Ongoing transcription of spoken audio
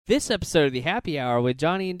This episode of the Happy Hour with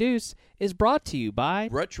Johnny and Deuce is brought to you by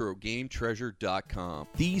RetroGameTreasure.com.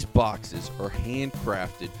 These boxes are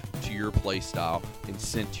handcrafted to your playstyle and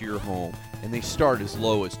sent to your home, and they start as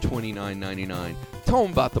low as $29.99. Tell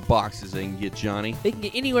them about the boxes they can get, Johnny. They can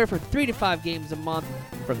get anywhere from 3 to 5 games a month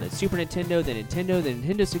from the Super Nintendo, the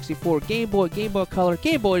Nintendo 64, Game Boy, Game Boy Color,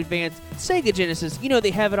 Game Boy Advance, Sega Genesis. You know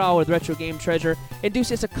they have it all with Retro Game Treasure. And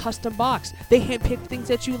Deuce, it's a custom box. They handpick things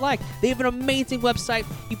that you like. They have an amazing website.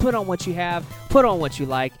 You put on what you have, put on what you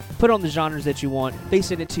like, put on the genres that you want. They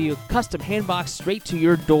send it to you, custom hand box straight to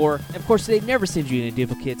your door. And of course, they never send you any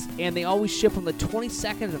duplicates. And they always ship on the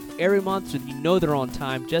 22nd of every month, so you know they're on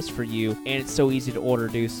time just for you. And it's so easy to order,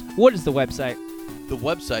 Deuce. What is the website? The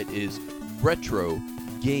website is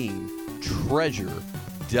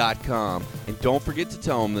RetroGameTreasure.com. And don't forget to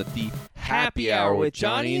tell them that the Happy Hour with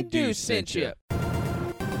Johnny and Deuce sent you.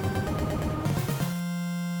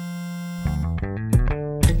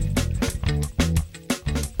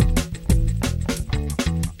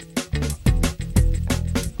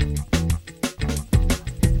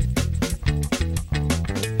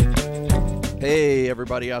 Hey,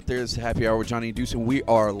 everybody out there, this is Happy Hour with Johnny and Deuce, and we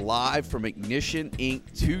are live from Ignition Inc.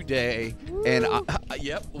 today. Woo. And,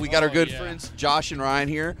 we got our good friends Josh and Ryan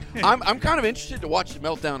here. I'm kind of interested to watch the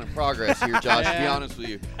meltdown in progress here, Josh, to be honest with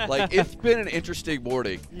you. Like, it's been an interesting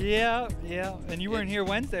morning. Yeah. And you weren't here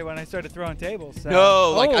Wednesday when I started throwing tables. So.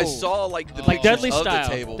 No, I saw, the pictures Dudley of style.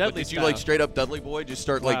 the table. Dudley but did you, style. straight up Dudley Boy, just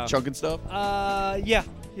start, chunking stuff?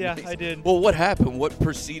 Yeah, I did. Well, what happened? What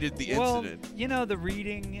preceded the incident? You know, the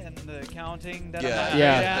reading and the counting that Yeah. I'm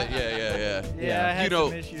Yeah. Yeah, I had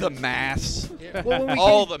some issues. The maths. Yeah. Well, when we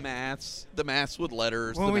All came- the maths. The maths with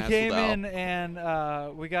letters. When the we maths came without. in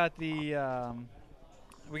and we got the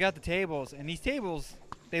tables, and these tables,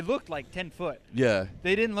 they looked like 10 foot. Yeah.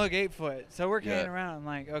 They didn't look 8 foot. So we're carrying Yeah. around. I'm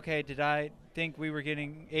like, okay, did I think we were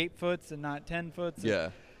getting 8 foots and not 10 foots?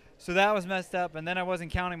 Yeah. So that was messed up, and then I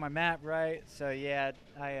wasn't counting my map right. So yeah,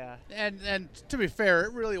 And to be fair,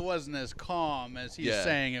 it really wasn't as calm as he's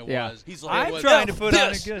saying it Yeah. was. He's I'm like, trying to put on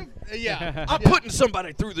a this. good. Yeah. I'm putting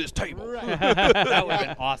somebody through this table. Right. That would have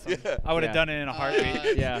been awesome. Yeah. I would have Yeah. done it in a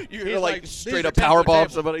heartbeat. Yeah. You're He's like like, straight these up are 10-foot power bomb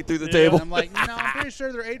tables. somebody through the Yeah. table. I'm like, no, I'm pretty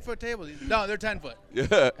sure they're 8 foot tables. No, they're 10 foot.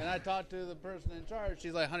 Yeah. And I talked to the person in charge.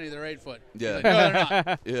 She's like, honey, they're 8 foot. Yeah. Like, no, they're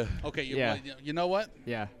not. Yeah. Okay, Yeah. you know what?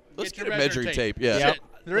 Yeah. Let's Get get your a measuring tape. Yeah. Yep. Shit,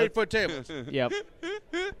 they're 8 foot tables. Yep.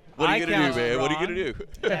 What are you I gonna do, counted man? What are you wrong. gonna do?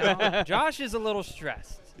 Now, Josh is a little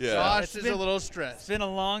stressed. Yeah. Josh It's is been- a little It's stressed. been a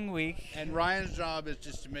long week. And Ryan's job is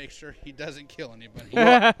just to make sure he doesn't kill anybody.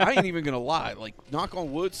 Well, I ain't even gonna lie. Like, knock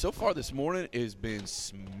on wood, so far this morning has been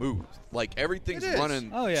smooth. Like, everything's It is.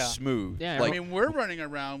 running Oh, yeah. smooth. Yeah, Like, I mean, we're running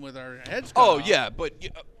around with our heads cut oh off. yeah, but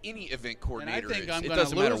any event And I coordinator think is. I'm It going to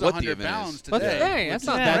doesn't matter lose what the 100 event pounds is. today. That's, hey, that's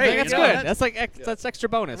not Yeah, that great, big. That's you know, good. that's- That's that's extra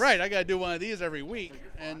bonus. Right, I got to do one of these every week,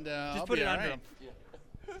 and Just I'll put be it all under right. him.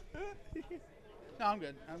 No, I'm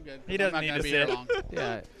good. He doesn't I'm need not gonna to be here sit. long.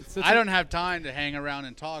 Yeah. I don't have time to hang around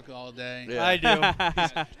and talk all day. Yeah. I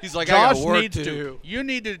do. He's like, I Josh got work needs to to. do. You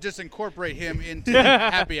need to just incorporate him into the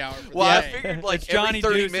happy hour. For Well, the I day. figured like It's every Johnny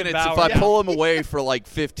 30 Deuce and minutes, if Bauer. I Yeah. pull him away for like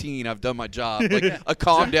 15, I've done my job. Like a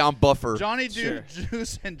calm down buffer. Johnny Sure.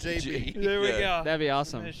 Juice and JB. There we Yeah. go. That'd be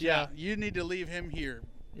awesome. Finish Yeah, up. you need to leave him here.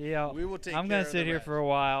 Yeah. We will take I'm care gonna of sit the here rest. for a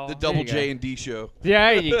while. The Double you go. J and D show.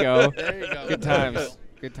 Yeah, there you go. There you go. Good times.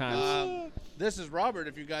 Good times. This is Robert.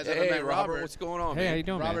 If you guys haven't Hey, met Robert, what's going on, Hey, man? how you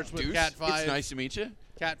doing, man? Robert's with Deuce, Cat 5. It's nice to meet you.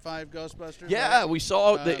 Cat 5 Ghostbusters. Yeah, right? we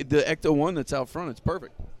saw Uh, the Ecto 1 that's out front. It's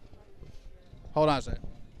perfect. Hold on a second.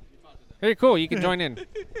 Very cool. You can join in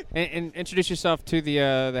and introduce yourself to the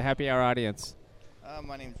happy hour audience.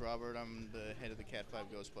 My name's Robert. I'm the head of the Cat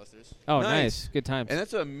 5 Ghostbusters. Oh, Nice. nice. Good times. And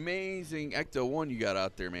that's an amazing Ecto 1 you got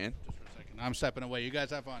out there, man. Just for a second. I'm stepping away. You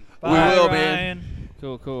guys have fun. Bye, We will, Ryan. man.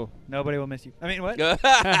 Cool. Nobody will miss you. I mean, what? Cool.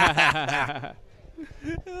 I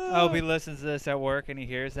hope he listens to this at work and he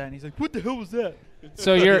hears that and he's like, "What the hell was that?"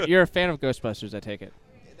 So you're a fan of Ghostbusters, I take it.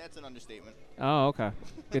 That's an understatement. Oh, okay.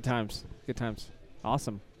 Good times. Good times.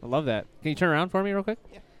 Awesome. I love that. Can you turn around for me real quick?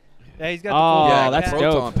 Yeah, he's got Oh, the full yeah, that's pack.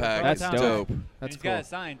 Proton dope. pack. That's is dope. And That's he's cool. got a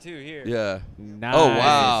sign too here. Yeah. Nice. Oh,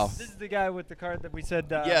 wow. This is the guy with the card that we said.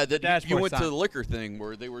 Yeah, the that you dashboard went to sign. the liquor thing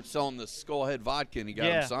where they were selling the Skullhead vodka and he got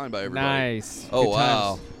Yeah. them signed by everybody. Nice. Oh, Good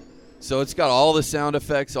wow. times. So it's got all the sound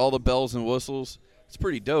effects, all the bells and whistles. It's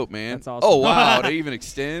pretty dope, man. That's awesome. Oh, wow. It even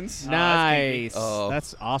extends. Nice. Oh.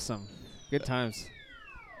 That's awesome. Good times.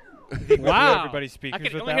 Wow. Wow. Everybody's speakers I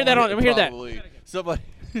can with let me hear that one. on. Let me hear that. Probably. Somebody.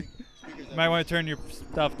 You might want to turn your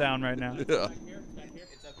stuff down right now. Yeah. It's up here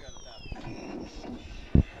on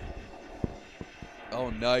the top. Oh,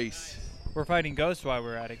 nice. We're fighting ghosts while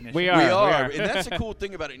we're at Ignition. We We are. are, and that's the cool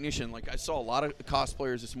thing about Ignition. Like I saw a lot of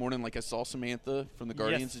cosplayers this morning. Like I saw Samantha from the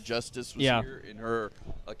Guardians Yes. of Justice was Yeah. here in her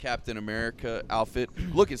Captain America outfit,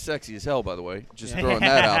 looking sexy as hell. By the way, just throwing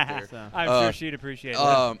that out there. So- I'm sure she'd appreciate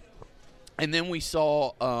that. And then we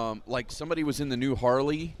saw like somebody was in the new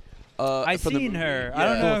Harley. I from the seen movie. her. Yeah. I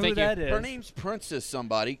don't know Cool, who thank you. that is. Her name's Princess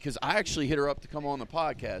somebody, because I actually hit her up to come on the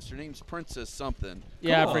podcast. Her name's Princess something.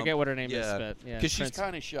 Yeah, Cool. I forget what her name is, Yeah, but yeah. because she's Prince.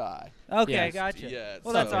 kind of shy. Okay, Yes. gotcha. Yeah,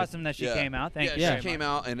 Well, that's so- awesome that she yeah. came out. Thank yeah, you. she very came much.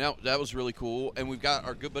 out, and that was really cool. And we've got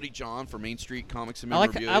our good buddy John from Main Street Comics and I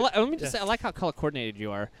like. Memorabilia. Let me just Yeah. say, I like how color coordinated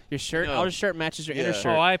you are. Your shirt, No. all your shirt matches your inner Yeah.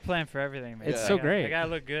 shirt. Oh, I plan for everything, man. It's I so gotta- great. I gotta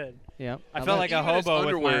look good. yeah, I felt like a Even his hobo with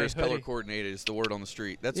underwear my is color hoodie. coordinated. Is the word on the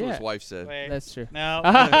street. That's what Yeah. his wife said. Wait, that's true. no,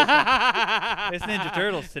 it's Ninja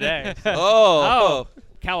Turtles today. Oh,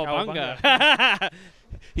 Cowabunga.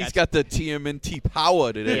 he's got the TMNT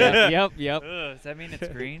power today. Yep. Yep. Ugh, does that mean it's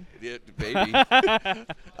green? Yeah, baby. I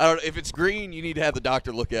don't know. If it's green, you need to have the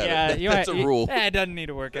doctor look at Yeah, it. you're That's right. a rule. It doesn't need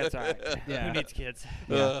to work. That's all right. Yeah. Who needs kids?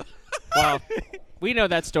 Uh, Well, we know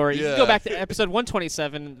that story. You Yeah. can go back to episode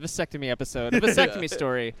 127, vasectomy episode, the vasectomy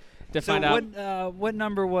story, to So find out. what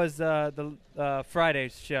number was the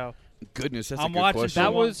Friday's show? Goodness, that's I'm a good watching question.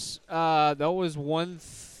 That one- was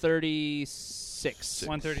 136.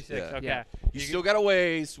 136. Yeah. Okay. Yeah. You still got a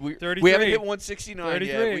ways. We 33. haven't hit 169 yet.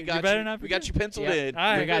 33. We got You better not We got forget. you penciled Yeah. in. All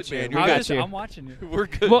right. You're got good, you. man. We You're got good. you. I'm watching you. We're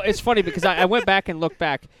good. Well, it's funny because I went back and looked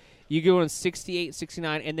back. You go on 68,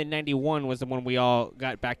 69, and then 91 was the one we all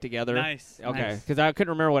got back together. Nice. Okay, nice. because I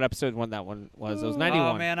couldn't remember what episode one that one was. It was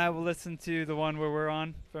 91. Oh man, I will listen to the one where we're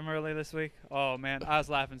on from earlier this week. Oh man, I was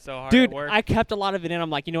laughing so hard Dude, at work. I kept a lot of it in. I'm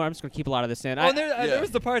like, you know what? I'm just going to keep a lot of this in. Oh, there, Yeah. there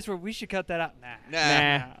was the parts where we should cut that out. Nah. Nah.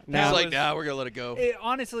 Nah. That He's like, was- nah, we're going to let it go.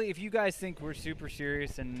 Honestly, if you guys think we're super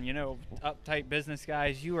serious and uptight business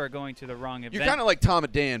guys, you are going to the wrong event. You're kind of like Tom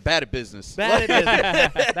and Dan, bad at business. bad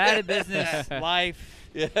at business, bad at business, life,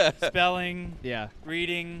 Yeah. spelling, Yeah.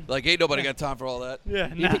 reading. Like, ain't nobody got time for all that.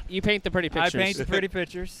 Yeah, You, nah. you paint the pretty I pictures. paint the pretty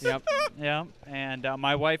pictures. Yep. Yeah, and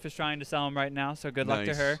my wife is trying to sell them right now, so good luck to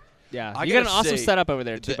Nice. her. Yeah. I you got an gotta awesome say, setup over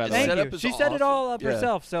there, too, the by the way. Thank setup you. is She set it all up awesome. Yeah.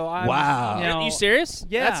 herself, so I'm. Wow. You know, Are you serious?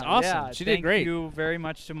 Yeah, That's awesome. yeah. She Thank did great. you very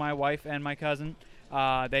much to my wife and my cousin.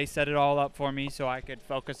 They set it all up for me so I could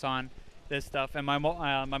focus on this stuff. And my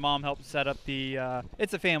mom helped set up the.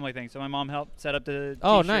 It's a family thing, so my mom helped set up the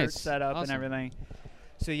Oh, t-shirt nice. setup and Awesome. everything.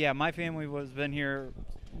 So yeah, my family was been here.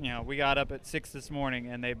 We got up at 6 this morning,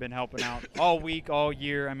 and they've been helping out all week, all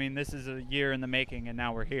year. I mean, this is a year in the making, and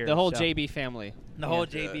now we're here. The whole so- JB family. The whole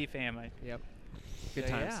Yeah. JB family. Yep. Good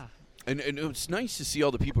So, times. Yeah. And it's nice to see all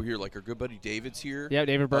the people here. Like our good buddy David's here. Yeah,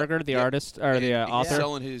 David Berger, the yeah. artist, or And the he's author.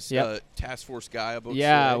 selling his Yep. Task Force Gaia books.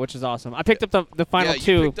 Yeah, today. which is awesome. I picked up the final yeah,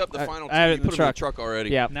 two. You picked up the final two. I have You it in put the them in the truck. truck already.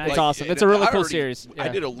 Yeah, Nice. it's awesome. and It's a really I cool already- series. I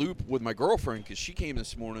Yeah. did a loop with my girlfriend because she came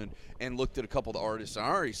this morning and looked at a couple of the artists. And I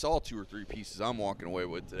already saw 2 or 3 pieces I'm walking away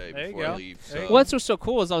with today There you before I go. leave. There you So. What's so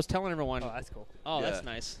cool is I was telling everyone. Oh, that's cool. Oh, that's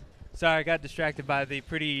Yeah. nice. Sorry, I got distracted by the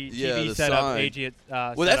pretty Yeah, TV the setup. sign. AG had,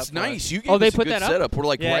 Well, set that's up for us. nice. You gave Oh, they us a put good that up? setup. We're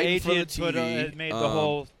like Yeah, right in AG front had of the TV. made the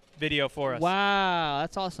whole video for us. Wow,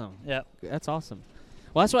 that's awesome. Yep. That's awesome.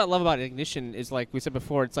 Well, that's what I love about Ignition is, like we said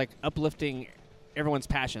before, it's like uplifting everyone's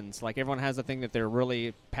passions. Like everyone has a thing that they're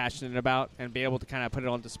really passionate about and be able to kind of put it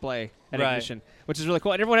on display at Right. Ignition, which is really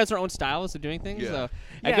cool. And everyone has their own styles of doing things. Yeah. So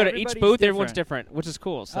I Yeah, go to each everybody's booth, everyone's different. different, which is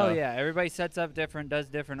cool. So. Oh yeah, everybody sets up different, does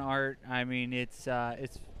different art. I mean,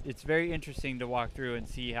 it's very interesting to walk through and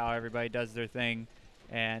see how everybody does their thing,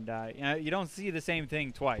 and you don't see the same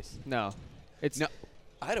thing twice. No. It's No.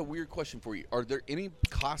 I had a weird question for you. Are there any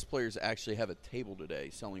cosplayers that actually have a table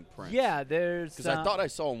today selling prints? Yeah, there's Because I thought I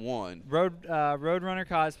saw one. Roadrunner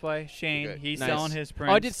cosplay. Shane, Okay. he's Nice. selling his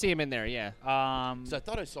prints. Oh, I did see him in there, yeah. 'Cause I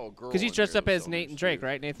thought I saw a girl. Because he's in dressed there up that was as selling Nathan his Drake, too.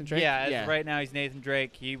 right? Nathan Drake? Yeah, as of right now he's Nathan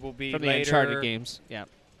Drake. He will be From the later. Uncharted games. Yeah.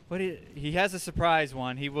 He has a surprise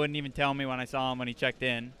one. He wouldn't even tell me when I saw him when he checked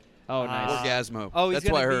in. Oh, nice. Orgasmo. Oh, he's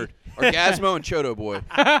That's what I gonna heard. Orgasmo and Chodo Boy.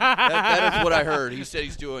 that is what I heard. He said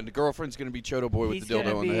he's doing. The girlfriend's going to be Chodo Boy with He's the dildo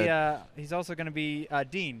gonna on the be. head. He's also going to be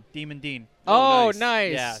Demon Dean. Oh, nice.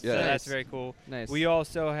 nice. Yeah, so Yeah. that's very cool. Nice. We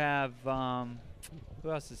also have who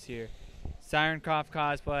else is here? Siren Cough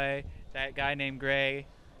cosplay. That guy named Gray.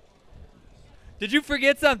 Did you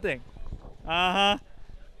forget something?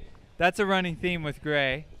 That's a running theme with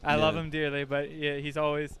Gray. I love Yeah. him dearly, but yeah, he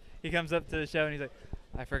comes up to the show and he's like,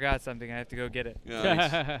 I forgot something. I have to go get it.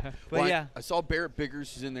 Nice. But Well, yeah. I saw Barrett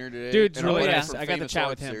Biggers is in there today. Dude's and our really buddy nice. from I got to Famous chat with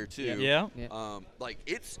Arts him. there too. Yeah. Yeah. Like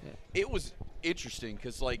it was interesting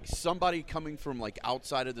because like somebody coming from like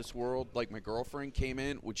outside of this world, like my girlfriend came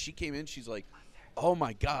in. When she came in, she's like, "Oh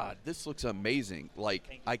my God, this looks amazing!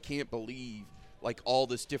 Like I can't believe like all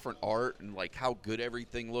this different art and like how good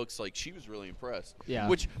everything looks. Like she was really impressed. Yeah.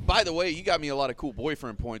 Which, by the way, you got me a lot of cool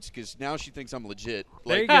boyfriend points because now she thinks I'm legit.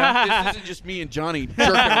 There Like you go. this isn't just me and Johnny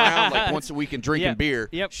jerking around like once a week and drinking Yep. beer.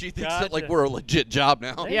 Yep. She thinks that like Gotcha. we're a legit job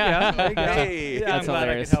now. There you Yeah. go. There you go. Hey. Yeah, That's I'm glad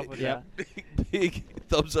hilarious. I could help with Yep. that. Big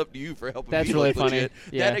thumbs up to you for helping That's me really look funny. legit.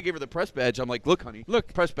 Yeah. Then I gave her the press badge. I'm like, look, honey,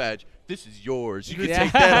 Look. press badge. This is yours. You can Yeah.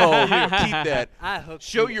 take that home. Keep that. I hooked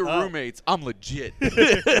Show you your up. roommates I'm legit.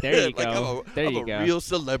 There you Like, go. There I'm you a go. real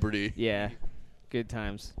celebrity. Yeah. Good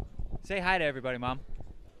times. Say hi to everybody, Mom.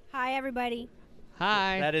 Hi, everybody.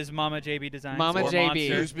 Hi. That is Mama JB Designs. Mama or JB.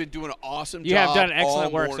 Monster. Who's been doing an awesome You job. have done excellent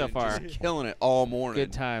all work so morning, far. Just killing it all morning.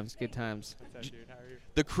 Good times. Good times.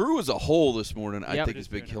 The crew as a whole this morning, I Yep. think, has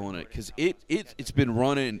been killing it because it's been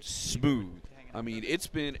running smooth. I mean, it's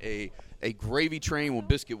been a gravy train with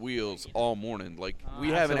biscuit wheels all morning. Like we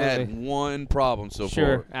haven't had Absolutely. one problem so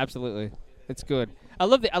Sure. far. Absolutely. It's good. I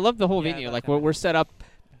love the whole Yeah, venue. about Like time. we're set up.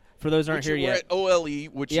 For those who aren't Which here we're yet. at OLE,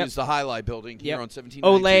 which Yep. is the Highlight Building here Yep. on 17.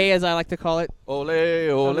 Ole, as I like to call it. Ole,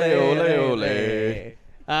 ole, ole,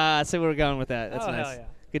 ole. So we're going with that. That's Oh, nice. hell yeah.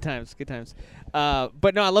 Good times. Good times.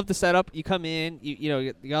 But no, I love the setup. You come in,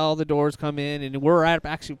 you got all the doors come in, and we're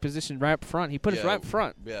actually positioned right up front. He put us Yeah. right up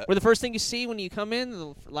front. Yeah. We're the first thing you see when you come in,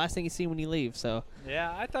 the last thing you see when you leave. So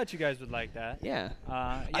Yeah, I thought you guys would like that. yeah.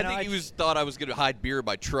 I You know, think he thought I was going to hide beer in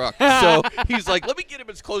my truck. So he's like, let me get him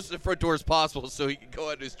as close to the front door as possible so he can go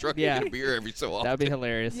out in his truck Yeah. and get a beer every so often. That would be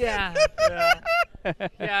hilarious. Yeah.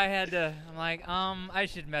 Yeah, I had to. I'm like, I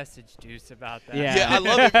should message Deuce about that. Yeah. Yeah, I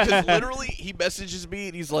love it because literally he messages me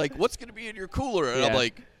and he's like, what's going to be in your cooler? And I'm Yeah.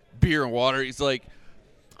 like, beer and water. He's like,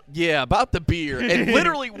 yeah, about the beer. And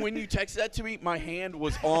literally when you text that to me, my hand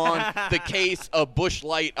was on the case of Busch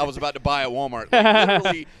Light I was about to buy at Walmart. Like,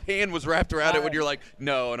 literally, hand was wrapped around it when you're like,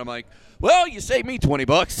 no. And I'm like, well, you saved me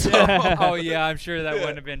 $20. So. Oh yeah, I'm sure that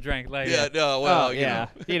wouldn't have been drank later. Yeah, no, well, Oh you yeah.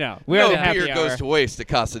 know. We're No at happy beer hour. goes to waste at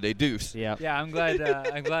Casa de Deuce. Yeah. Yeah, I'm glad.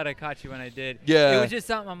 I'm glad I caught you when I did. Yeah. It was just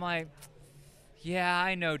something. I'm like, yeah,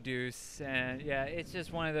 I know Deuce, and yeah, it's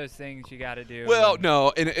just one of those things you got to do. Well, And-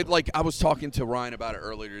 no, and like I was talking to Ryan about it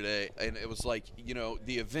earlier today, and it was like,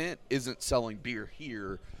 the event isn't selling beer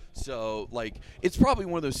here, so like it's probably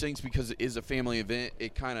one of those things because it is a family event.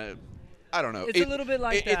 It kind of, I don't know. It's a little bit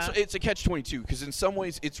like that. It's a catch-22 because in some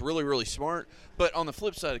ways it's really really smart, but on the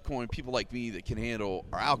flip side of the coin, people like me that can handle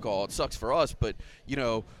our alcohol, it sucks for us, but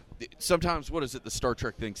sometimes, what is it, the Star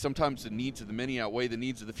Trek thing? Sometimes the needs of the many outweigh the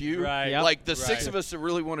needs of the few. Right. Yep. Like the six Right. of us that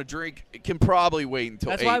really want to drink can probably wait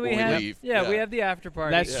until That's 8 why when we we have. leave. Yeah, we have the after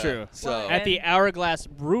party. That's Yeah. true. So At the Hourglass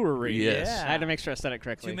Brewery. Yes. Yeah. I had to make sure I said it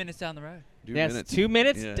correctly. 2 minutes down the road. 2 Yes, minutes. 2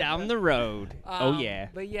 minutes Yeah. down the road. Oh yeah.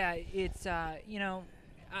 But yeah, it's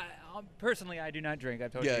personally I do not drink.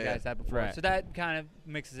 I've told Yeah, you yeah. guys that before, Right. so that kind of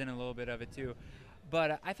mixes in a little bit of it too.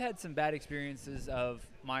 But I've had some bad experiences of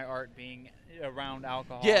my art being around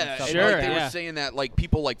alcohol. Yeah, and stuff and Sure, like like they that. yeah. were saying that like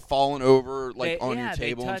people like falling over like They- on yeah, your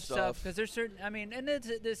table they and touch stuff. because there's certain. I mean, and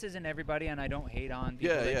this isn't everybody, and I don't hate on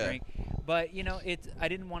people Yeah, that yeah. drink, but it's. I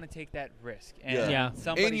didn't want to take that risk. And Yeah. Yeah.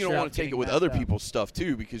 somebody And you don't ended want up to take it getting with messed other up. people's stuff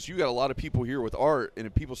too, because you got a lot of people here with art, and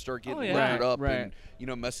if people start getting Oh, yeah. liquored Right, up right.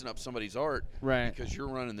 and messing up somebody's art, Right. because you're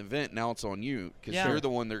running the event, now it's on you, because Yeah. they're the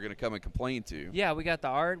one they're going to come and complain to. Yeah, we got the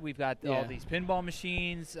art. We've got Yeah. all these pinball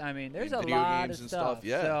machines. I mean, there's And a video lot games of and stuff,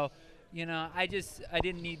 yeah. So, I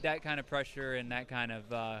didn't need that kind of pressure and that kind of.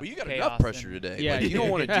 But you got chaos enough pressure and- today. Yeah, Like, you you don't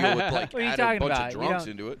do. want to deal with like What are you add a talking bunch about? of You drunks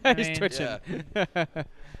don't- into it. I He's mean, twitching.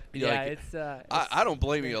 You're Yeah, like, it's. I don't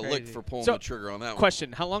blame you a been lick crazy. for pulling So, the trigger on that one.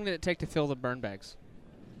 Question: how long did it take to fill the burn bags?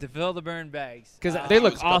 To fill the burn bags. Because Uh, they it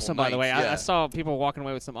look was a couple awesome, by the way. nights, I yeah. saw people walking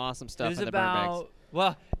away with some awesome It stuff was in the burn bags. about.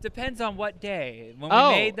 Well, depends on what day. When Oh,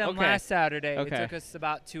 we made them okay. last Saturday, Okay. it took us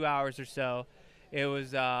about 2 hours or so. It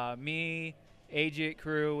was me, AJ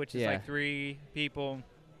crew, which is Yeah. like 3 people.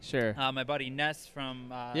 Sure. My buddy Ness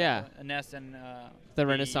from Yeah. Ness and The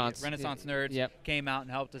Renaissance. Nerds Yep. came out and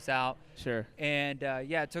helped us out. Sure. And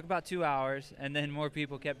it took about 2 hours, and then more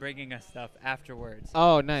people kept bringing us stuff afterwards.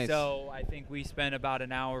 Oh, nice. So I think we spent about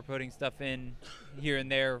an hour putting stuff in here and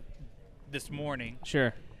there this morning.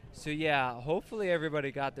 Sure. So yeah, hopefully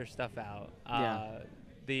everybody got their stuff out. Yeah.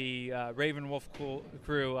 The Raven Wolf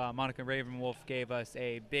crew, Monica Raven Wolf, gave us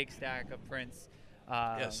a big stack of prints.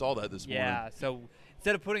 Yeah, I saw that this morning. Yeah, so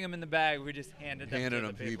instead of putting them in the bag, we just handed them Handing to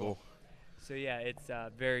them the people. So yeah, it's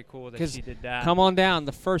very cool that 'Cause she did that. Come on down.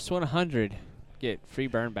 The first 100 get free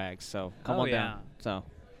burn bags. So come Oh, on yeah. down. So,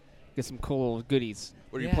 get some cool goodies.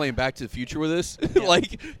 What are you Yeah. playing Back to the Future with this?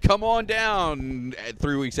 Like, come on down at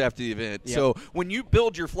 3 weeks after the event. Yep. So when you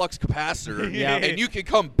build your flux capacitor Yep. and you can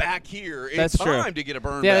come back here in That's true. time to get a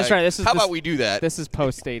burn Yeah, bag, that's right. This is how this- about we do that? This is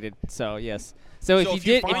post-stated, so yes. So if So you if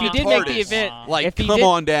you did find make the TARDIS, event, like, if you come did,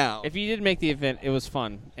 on down. If you did make the event, it was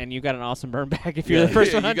fun, and you got an awesome burn bag. If you're Yeah, the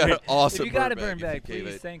first you 100, got an awesome if you got a burn burn bag, bag, if you gave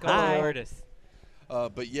please it. thank all Hi. the artists.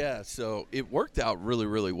 But yeah, so it worked out really,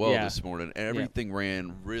 really well Yeah. this morning. And everything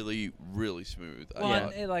ran really, really smooth. I Well,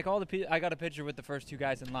 thought. and, like all the I got a picture with the first 2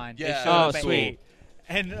 guys in line. They Yeah. showed Oh, up at sweet. 8.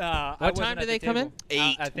 And I What wasn't time at do the they come table. in?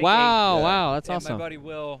 8. I think wow, 8. Yeah. wow, that's And awesome. my buddy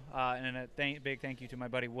Will, and a big thank you to my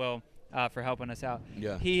buddy Will for helping us out.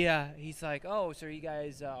 Yeah. He's like, oh, so are you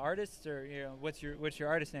guys artists, or what's your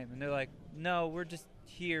artist name? And they're like, no, we're just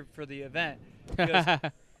here for the event. He goes,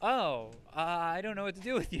 oh, I don't know what to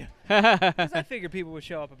do with you. 'Cause I figured people would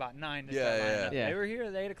show up about 9 to start lining up. Yeah. They were here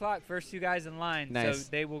at 8 o'clock, first 2 guys in line. Nice. So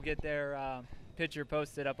they will get their picture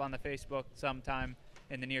posted up on the Facebook sometime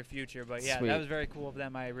in the near future. But yeah, Sweet. that was very cool of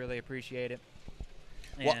them. I really appreciate it.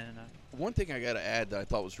 Well, And One thing I got to add that I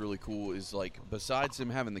thought was really cool is, like, besides them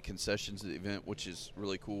having the concessions at the event, which is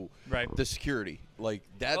really cool, right. the security. Like,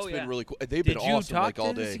 that's Oh, been yeah. really cool. They've Did been you awesome, talk like,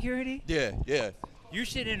 all to the day. security? Yeah, yeah. You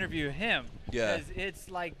should interview him. Yeah. 'Cause it's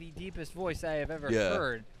like the deepest voice I have ever Yeah.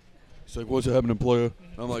 heard. It's like, what's happening, player?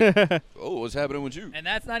 I'm like, oh, what's happening with you? And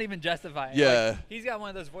that's not even justifying. Yeah. Like, he's got one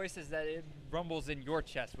of those voices that it rumbles in your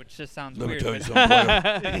chest, which just sounds Let me weird. tell you but-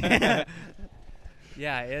 something, player.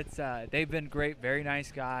 Yeah, it's they've been great, very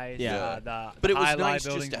nice guys. Yeah. The But it was High Lie nice just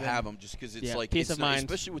building's to been- have them, just because it's Yeah, like peace it's of not- mind.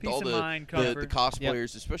 especially with Peace all of mind, the comfort.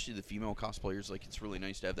 cosplayers, especially the female cosplayers. Like, it's really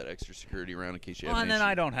nice to have that extra security around in case you have Well, an and then issue.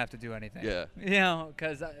 I don't have to do anything. Yeah. You know,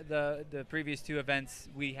 because the previous 2 events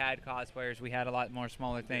we had cosplayers, we had a lot more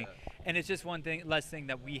smaller thing, and it's just one thing less thing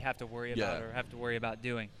that we have to worry about Yeah. or have to worry about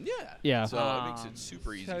doing. Yeah. Yeah. So it makes it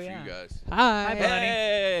super easy so for yeah. you guys. Hi. Hi, buddy.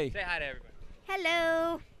 Hey. Say hi to everybody.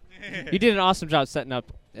 Hello. You did an awesome job setting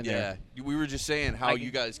up in Yeah, there. we were just saying how I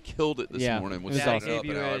you can- guys killed it this Yeah, morning it with was Yeah, I setting awesome. it up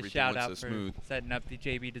gave and you how a everything shout went out so for smooth. setting up the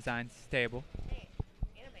JB Designs table.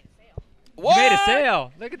 What? You made a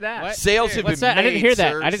sale. Look at that. What? Sales have What's been that? I didn't made, hear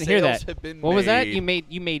that. sir. I didn't hear Sales that. have been What was that? made.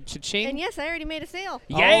 You made cha-ching? And yes, I already made a sale.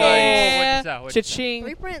 Yeah. nice. What'd you sell? What'd you sell? Cha-ching.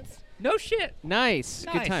 3 prints. No shit. Nice.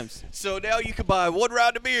 Good Nice. times. So now you can buy 1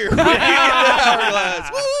 round of beer. When you get the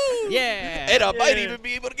hourglass. Woo! Yeah. And I might Yeah. even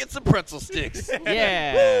be able to get some pretzel sticks.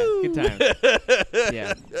 Yeah. Good times.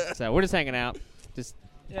 Yeah. So we're just hanging out. Just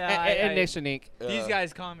Yeah. and Nick's unique. These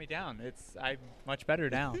guys calm me down. I'm much better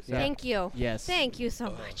now. So. Yeah. Thank you. Yes. Thank you so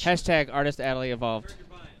much. Hashtag artist Adley evolved.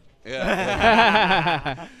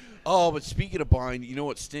 Yeah. Oh, but speaking of buying, you know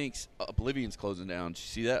what stinks? Oblivion's closing down. Did you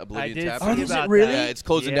see that? Oblivion's did happening. see is it about really? Yeah, it's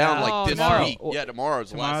closing Yeah. down like Oh, this tomorrow. week. Yeah,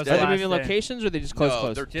 tomorrow's the last Tomorrow's day. Are they last moving day. locations or they just No,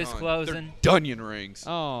 close? they're Just done. closing. They're Dunyan rings.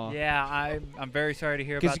 Oh. Yeah, I'm very sorry to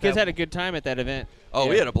hear Because about you guys that. had a good time at that event. Oh,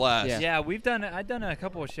 we Yeah. had a blast. Yeah. Yeah, I've done a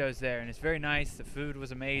couple of shows there, and it's very nice. The food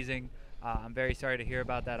was amazing. I'm very sorry to hear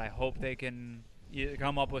about that. I hope they can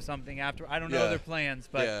come up with something after. I don't know Yeah. their plans,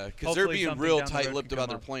 but Yeah, because they're hopefully being something real down the road tight-lipped can about come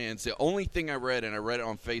their up. plans. The only thing I read, and I read it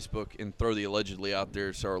on Facebook, and throw the allegedly out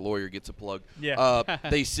there so our lawyer gets a plug. Yeah.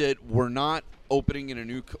 They said we're not opening in a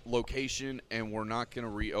new location, and we're not going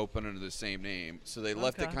to reopen under the same name. So they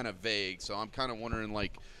left it Okay. kind of vague. So I'm kind of wondering,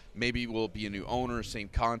 like, maybe will it be a new owner, same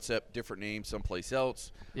concept, different name, someplace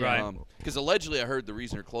else. Right. Because allegedly I heard the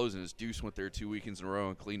reason they're closing is Deuce went there 2 weekends in a row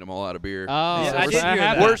and cleaned them all out of beer. Oh, Yeah, So I we're, did hear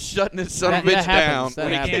that. we're shutting this son of a That bitch happens. down.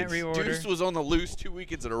 That Like, happens. it's- Can't reorder. Deuce was on the loose 2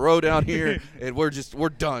 weekends in a row down here, and we're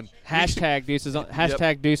done. Hashtag deuces.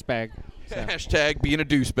 Hashtag deuce bag. So. Hashtag being a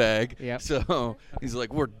deuce bag. Yep. So he's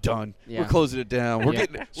like, we're done. Yeah. We're closing it down. We're Yeah.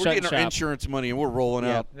 getting Shut our shop. insurance money and we're rolling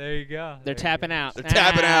Yep. out. There you go. They're There you tapping go. out. They're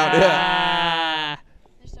tapping out, yeah.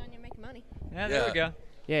 They're showing you make money. Yeah, there Yeah. we go.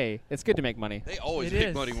 Yay. It's good to make money. They always It make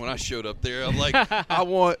is. money when I showed up there. I'm like, I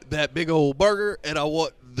want that big old burger, and I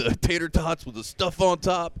want the tater tots with the stuff on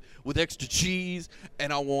top with extra cheese,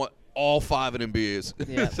 and I want all 5 of them beers.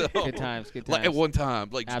 Yeah. So, Good times. Good times. Like at one time,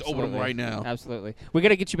 like just Absolutely. open them right now. Absolutely. We got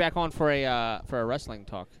to get you back on for a wrestling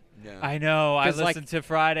talk. Yeah. I know. I 'Cause, like- listened to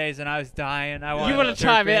Fridays and I was dying. I You wanna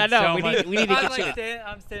chime in? I know. We need to I'm get you-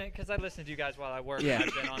 I'm staying because I listen to you guys while I work. Yeah.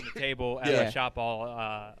 I've been on the table at Yeah. the shop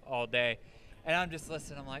all day, and I'm just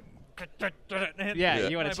listening. I'm like. Yeah, Yeah.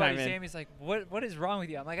 you want My to chime buddy in. Sammy's like, what is wrong with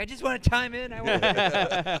you? I'm like, I just want to chime in.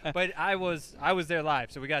 But I was there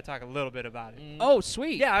live, so we got to talk a little bit about it. Oh,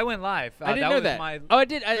 sweet. Yeah, I went live. I didn't that know was that. My Oh, I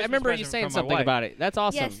did. I Christmas remember you present saying from my something wife. about it. That's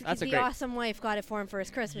awesome. Yes, That's a the great. awesome wife got it for him for his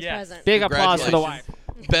Christmas Yes. present. Big applause for the wife.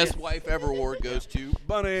 Congratulations. Best wife ever award goes to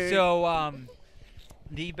Bunny. So,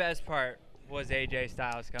 the best part was AJ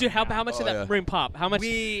Styles coming Dude, how out. much did Oh, that yeah. ring pop? How much?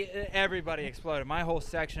 Everybody exploded. My whole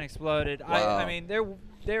section exploded. Wow. I mean,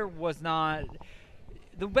 there was not.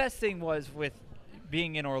 The best thing was with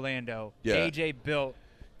being in Orlando. Yeah. AJ built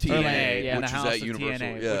TNA, TNA yeah. in which the is house at of Universal.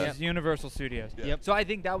 TNA, Yeah. which is Universal Studios. Yeah. Yep. So I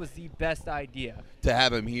think that was the best idea. To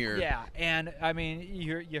have him here. Yeah, and I mean,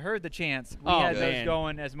 you heard the chants. We Oh, had those man.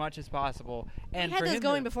 going as much as possible. And We had for those him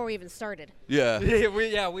going to- before we even started. Yeah.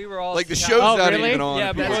 we were all Like the shouting. show's Oh, not really? even on. Yeah,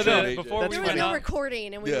 and people before are shouting the- AJ. before There we was went no on.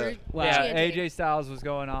 recording, and we Yeah. were Wow. Yeah, chanting. AJ Styles was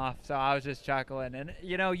going off, so I was just chuckling. And,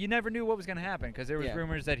 you never knew what was going to happen because there was Yeah.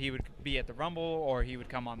 rumors that he would be at the Rumble or he would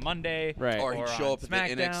come on Monday. Right. Or or he'd on show up at the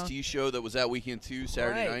SmackDown. NXT show that was that weekend too,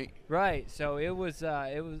 Saturday right, night. Right. So it was,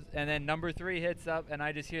 and then number 3 hits up, and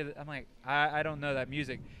I just hear that. I'm like, I don't know that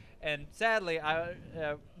music. And sadly,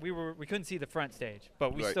 we couldn't see the front stage,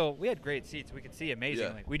 but we Right. we had great seats. We could see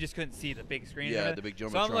amazingly. We just couldn't see the big screen. Yeah, of it. the big So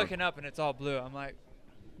I'm Jumbotron. looking up, and it's all blue. I'm like,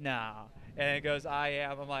 nah. And it goes, I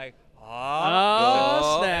am. I'm like, Oh,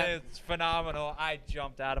 Oh. snap. and it's phenomenal. I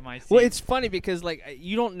jumped out of my seat. Well, it's funny because like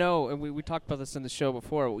you don't know, and we talked about this in the show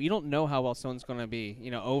before. You don't know how well someone's going to be,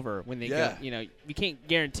 over when they Yeah. go. You can't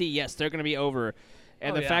guarantee. Yes, they're going to be over,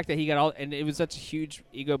 and Oh, the yeah. fact that he got all, and it was such a huge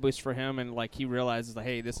ego boost for him, and like he realizes like,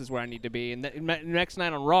 hey, this is where I need to be. And next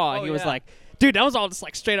night on Raw, Oh, he was yeah. like, dude, that was all just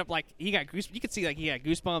like straight up like he got goose. You could see like he got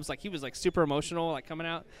goosebumps. Like he was like super emotional, like coming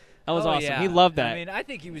out. That was Oh, awesome. yeah. He loved that. I mean, I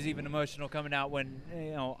think he was even emotional coming out when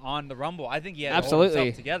on the Rumble. I think he had to Absolutely. hold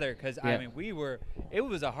himself together because Yeah. I mean it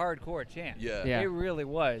was a hardcore chant. Yeah. Yeah. It really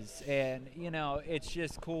was, and it's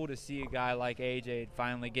just cool to see a guy like AJ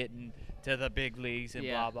finally getting to the big leagues and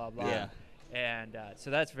Yeah. blah blah blah. Yeah. And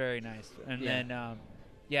so that's very nice. And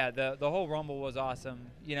Yeah. then the whole Rumble was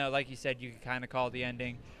awesome. Like you said, you could kind of call the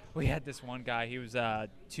ending. We had this one guy. He was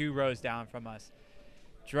 2 rows down from us.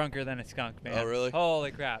 Drunker than a skunk, man. Oh, really?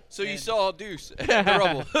 Holy crap. So you And- saw Deuce at the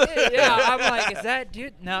Rumble. yeah, I'm like, is that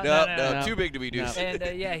dude? No, No, too big to be No. Deuce. And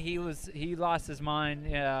he lost his mind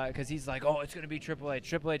because he's like, oh, it's gonna be Triple H.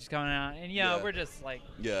 Triple H is coming out, and Yeah. we're just like,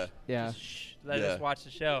 Yeah. yeah. shh, let Yeah. us watch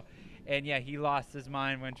the show. And he lost his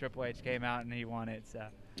mind when Triple H came out and he won it. So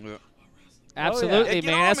Yeah. Absolutely, Hey, get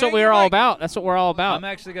man. on, That's man. what we're You're all like- about. That's what we're all about. I'm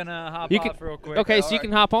actually gonna hop You off can- real quick. Okay, so you Alright.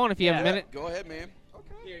 can hop on if you have a Yeah, minute. Go ahead, man.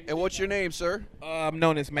 And what's your name, sir? I'm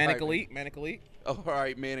known as Manic All right. Elite. Manic Elite. Oh, all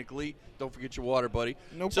right, Manic Elite. Don't forget your water, buddy.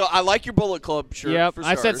 Nope. So I like your Bullet Club shirt. Yep, for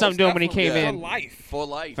I said starters. something to him when he came Yeah. For in. life. For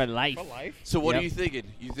life. For life. For life. So what Yep. are you thinking?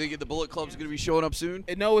 You thinking the Bullet Club's going to be showing up soon?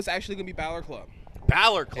 And no, it's actually gonna be Balor Club.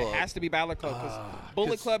 Balor Club. It has to be Balor Club because Bullet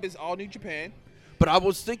 'cause- Club is all New Japan. But I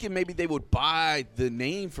was thinking maybe they would buy the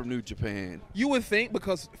name from New Japan. You would think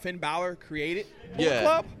because Finn Balor created Bullet Yeah.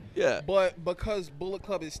 Club, Yeah. but because Bullet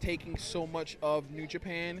Club is taking so much of New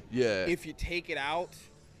Japan, Yeah. if you take it out,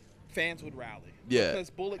 fans would rally. Yeah.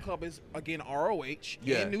 Because Bullet Club is again ROH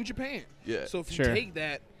Yeah. and New Japan. Yeah. So if you Sure. take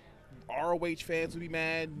that, ROH fans would be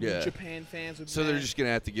mad. New Yeah. Japan fans would be So mad. they're just going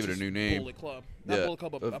to have to give it a Just new name. Bullet Club. Not Yeah. Bullet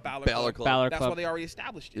Club, a Balor, Balor Club. Club. Balor That's Club. why they already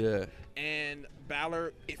established it. Yeah. And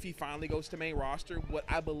Balor, if he finally goes to main roster, what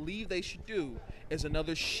I believe they should do is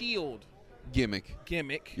another Shield Gimmick.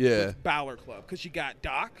 gimmick Yeah. with Balor Club. Because you got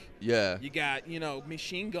Doc, Yeah. you got,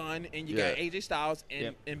 Machine Gun, and you Yeah. got AJ Styles and,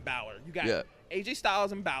 Yep. and Balor. You got Yeah. AJ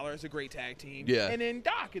Styles and Balor is a great tag team. Yeah. And then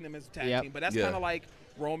Doc and them as a tag Yep. team. But that's Yeah. kind of like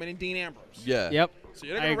Roman and Dean Ambrose. Yeah. Yep. So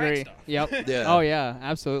you're I gonna wreck agree. stuff. Yep. Yeah. Oh yeah,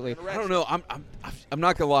 absolutely. I don't know. I'm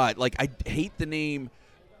not gonna lie. Like I hate the name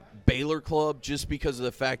Balor Club just because of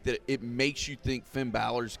the fact that it makes you think Finn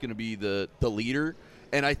Balor's gonna be the leader,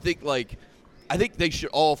 and I think they should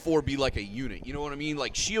all 4 be like a unit. You know what I mean?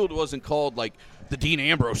 Like Shield wasn't called like the Dean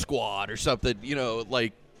Ambrose Squad or something.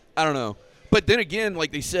 Like I don't know. But then again,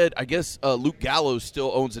 like they said, I guess Luke Gallows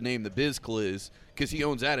still owns the name the Biz Cliz because he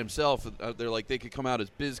owns that himself. They're like they could come out as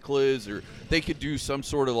Biz Cliz or they could do some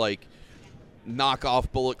sort of like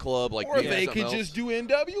knockoff Bullet Club, like Or maybe they something could else. just do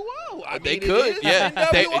NWO. I They mean, could, it is yeah.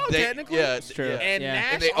 NWO They- technically. yeah, It's true. yeah. And Yeah.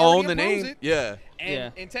 Nash And they already own the approves name. it. Yeah,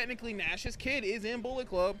 And technically, Nash's kid is in Bullet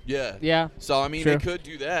Club. yeah, Yeah. So I mean, True. they could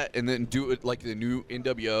do that and then do it like the new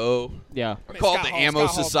NWO, Yeah. or I mean, call it Scott the Hall- Ammo Scott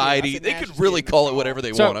Hall's kid. I Society. said They Nash's could really kid, call it Scott whatever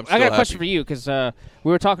they So want. I'm still I got a happy. question for you because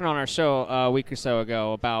we were talking on our show a week or so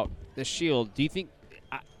ago about the Shield. Do you think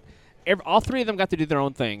all 3 of them got to do their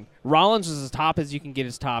own thing? Rollins is as top as you can get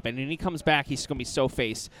his top, and when he comes back, he's going to be so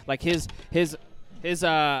face. Like his His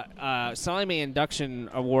Salami Induction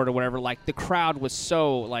Award or whatever, like the crowd was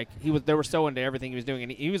so like they were so into everything he was doing,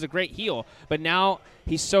 and he was a great heel. But now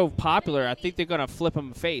he's so popular, I think they're gonna flip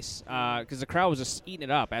him face because the crowd was just eating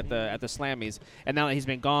it up at the Slammies. And now that he's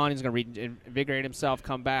been gone, he's gonna reinvigorate himself,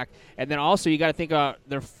 come back. And then also you got to think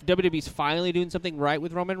WWE's finally doing something right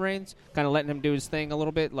with Roman Reigns, kind of letting him do his thing a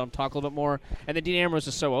little bit, let him talk a little bit more. And then Dean Ambrose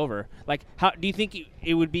is so over. Like, how do you think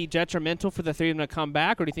it would be detrimental for the three of them to come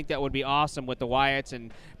back, or do you think that would be awesome with the Wyatts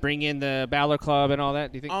and bring in the Balor Club and all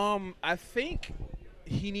that? Do you think? I think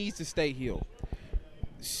he needs to stay heel.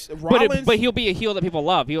 But he'll be a heel that people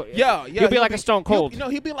love. He'll be like a Stone Cold.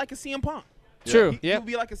 He'll be like a CM Punk. True. He'll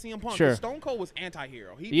be like a CM Punk. Sure. Stone Cold was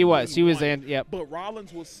anti-hero. He was. Yep. But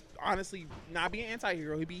Rollins was honestly not being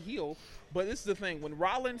anti-hero. He'd be heel. But this is the thing: when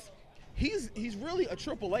Rollins, he's really a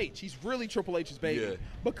Triple H. He's really Triple H's baby. Yeah.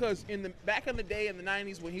 Because back in the day in the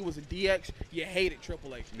 '90s when he was a DX, you hated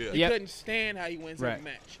Triple H. Yeah. You couldn't stand how he wins every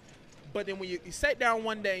match. But then when you sat down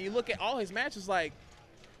one day and you look at all his matches, like,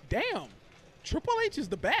 damn. Triple H is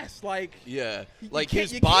the best. Like, like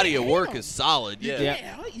his body of work is solid. You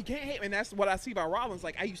can't hate him. And that's what I see by Rollins.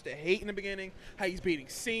 Like, I used to hate in the beginning how he's beating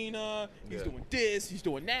Cena. He's doing this. He's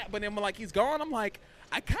doing that. But then when he's gone, I'm like,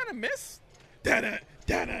 I kind of miss da-da,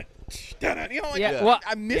 da-da, da-da. You know, like,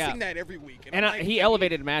 I'm missing that every week. And he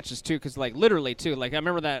elevated matches, too, because, like, literally, too. Like, I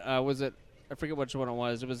remember that, was it? I forget which one it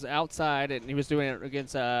was. It was outside, and he was doing it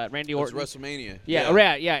against Randy Orton. It was WrestleMania. Yeah.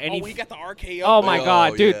 And when he got the RKO. Oh my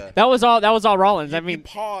God, dude, that was all Rollins. He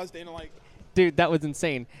paused and like. Dude, that was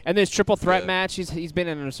insane. And this triple threat match, he's been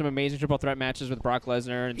in some amazing triple threat matches with Brock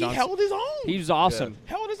Lesnar and John. He held his own. He was awesome.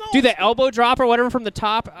 Held his own. Dude, that elbow drop or whatever from the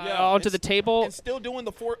top onto the table. And still doing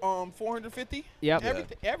the 450. Yep.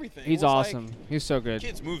 Everything. He's awesome. He's so good.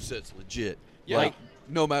 Kid's moveset's legit. Yeah. Like,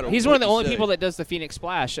 no matter He's what one of the you only say. people that does the Phoenix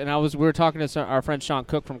Splash, and we were talking to our friend Sean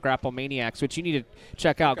Cook from Grapple Maniacs, which you need to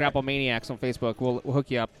check out. Grapple Maniacs on Facebook. We'll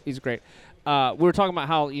hook you up. He's great. We were talking about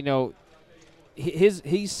how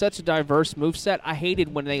he's such a diverse moveset. I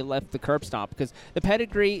hated when they left the curb stomp because the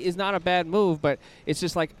pedigree is not a bad move, but it's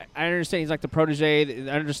just like I understand he's like the protege,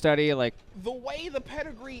 the understudy, like the way the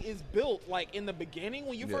pedigree is built. Like in the beginning,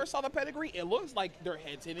 when you first saw the pedigree, it looks like their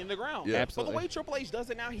head's hitting the ground. Yeah, absolutely. But the way Triple H does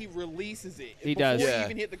it now, he releases it. He does. Before he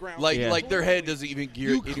even hit the ground. Like their head doesn't even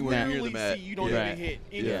gear anywhere near the mat. You don't even hit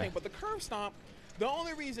anything. But the curb stomp. The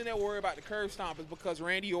only reason they're worried about the curb stomp is because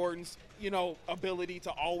Randy Orton's, ability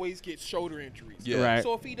to always get shoulder injuries. Yeah. Right.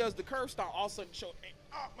 So if he does the curb stomp, all of a sudden,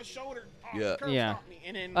 my shoulder, curb stomp me.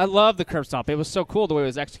 And then I love the curb stomp. It was so cool the way it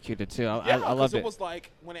was executed too. I loved it. It was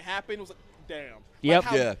like when it happened, it was like, damn.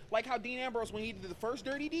 Yep. Like how Dean Ambrose when he did the first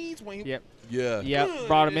Dirty Deeds when he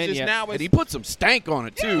brought him in. Now and he put some stank on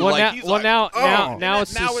it too. Now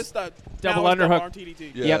it's the double underhook.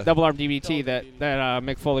 TDT. Yeah. Yep, double arm DDT that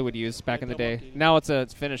Mick Foley would use back in the day. Now it's a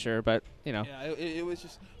finisher, but Yeah, it was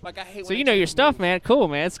just like I hate. So you know your stuff, man. Cool,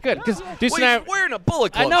 man. It's good because he's wearing a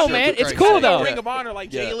Bullet Club. I know, shirt. man. It's Right. cool though. Ring of Honor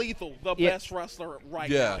like Jay Lethal, the best wrestler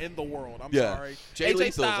now in the world. I'm sorry. Jay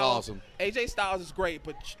Lethal's awesome. AJ Styles is great,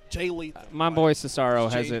 but Jay Lethal. My boy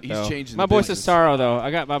Cesaro has it though. He's changing my the boy business. Cesaro though.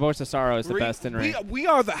 I got my boy Cesaro is the best in ring. We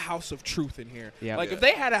are the House of Truth in here. Yep. Like if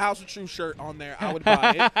they had a House of Truth shirt on there, I would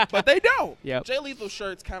buy it. But they don't. Yep. Jay Lethal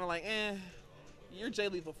shirt's kind of like, you're a Jay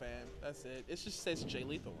Lethal fan. That's it. It just says Jay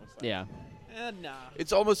Lethal. It's like, Yeah. Nah.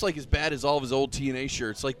 It's almost like as bad as all of his old TNA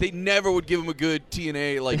shirts. Like they never would give him a good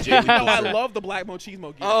TNA like Jay Lethal I shirt. love the Black Machismo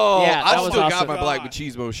gear. Oh, Yeah, I that was still got awesome. my Black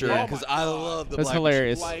Machismo shirt Yeah. because I love the That's Black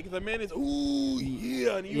hilarious. Like the men is ooh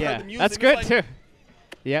yeah, and you heard the music. That's it's good like, too.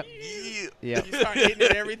 Yep. Machismo. Yeah. You start hitting it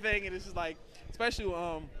and everything, and it's just like, especially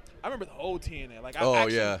I remember the old TNA. Like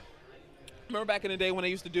I remember back in the day when they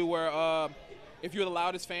used to do where if you're the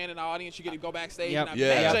loudest fan in the audience, you get to go backstage. Yep. And I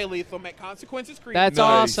met Jay Lethal, met Consequences Creed. That's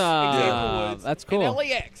Nice. awesome. Xavier Woods, That's cool. And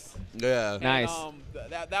LAX. Yeah. Nice.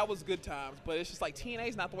 And, that was good times, but it's just like TNA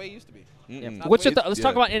is not the way it used to be. Mm-mm. Not What's the your way let's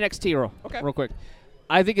talk about NXT real quick.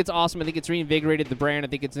 I think it's awesome. I think it's reinvigorated the brand. I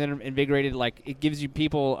think it's invigorated, like, it gives you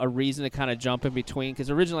people a reason to kind of jump in between. Because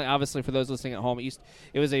originally, obviously, for those listening at home,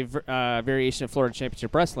 it was a variation of Florida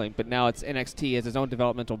Championship Wrestling, but now it's NXT as its own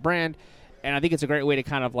developmental brand. And I think it's a great way to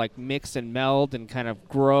kind of, like, mix and meld and kind of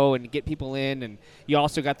grow and get people in. And you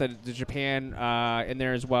also got the Japan in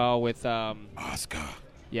there as well with Asuka.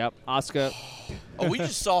 Yep, Asuka. Oh, we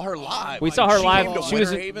just saw her live. We saw her she live. Came to She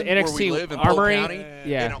was Winter at Haven, the where we NXT live in Armory. Polk County,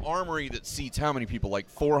 Yeah. in an armory that seats how many people? Like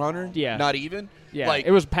 400? Yeah. Not even? Yeah, Like,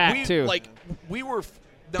 it was packed, too. Like, we were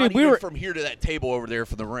not Dude, we even were- from here to that table over there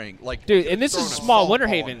for the ring. Like, Dude, and this throwing is a small softball Winter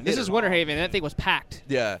and Haven. This hit is it Winter off. Haven. That thing was packed.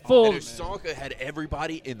 Yeah. Full. And Asuka had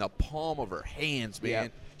everybody in the palm of her hands, man. Yeah.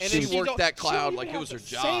 And She then worked that she don't cloud even like it have was to her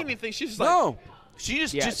say job. anything. She's just like, No. She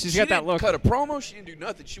just she's she got that didn't look. cut a promo. She didn't do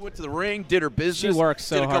nothing. She went to the ring, did her business. She works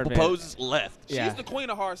so did a hard, couple man. poses, left. Yeah. She's the queen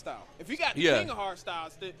of hardstyle. If you got the Yeah. king of hardstyle,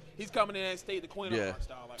 he's coming in and stay the queen Yeah. of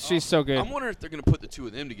hardstyle. Like, She's so good. I'm wondering if they're gonna put the two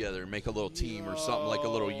of them together and make a little team or something, like a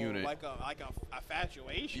little unit. like a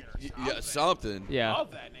infatuation or something. Yeah, something. Yeah.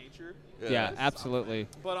 Of that nature. Yeah, absolutely.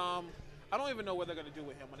 But I don't even know what they're gonna do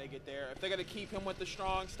with him when they get there. If they're gonna keep him with the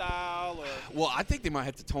strong style, or Well, I think they might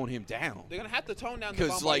have to tone him down. they're gonna have to tone down the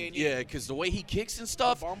Because, because the way he kicks and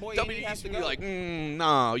stuff, Bomboy WWE's has to gonna be go. like,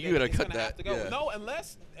 no, you gotta he's cut gonna have that. to go. Yeah. No,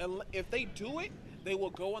 unless if they do it, they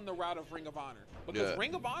will go on the route of Ring of Honor because Yeah.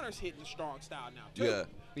 Ring of Honor's hitting strong style now too. Yeah.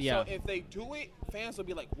 Yeah. So if they do it, fans will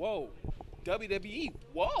be like, "Whoa, WWE,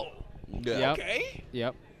 whoa, Yeah. Yep. okay."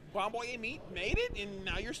 Yep. Bomboy and Meat made it, and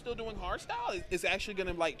now you're still doing hardstyle. It's actually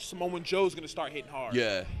gonna Samoan Joe's gonna start hitting hard.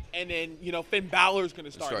 Yeah. And then Finn Balor's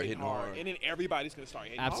gonna start hitting hitting hard. hard. And then everybody's gonna start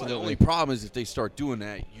hitting Absolutely. The hard. only problem is if they start doing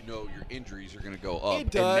that, your injuries are going to go up.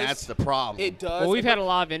 It does. And that's the problem. It does. Well, we've but- had a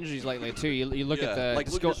lot of injuries lately too. You look at the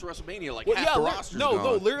like look sco- at this WrestleMania, like Well, half yeah, the roster's no,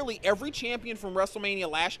 gone. literally every champion from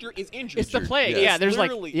WrestleMania last year is injured. it's the plague. Yeah. Yeah, It's there's like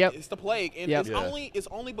literally- yep. it's the plague, and Yep. it's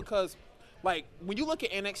only because, like, when you look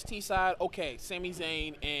at NXT side, okay, Sami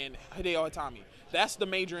Zayn and Hideo Itami, that's the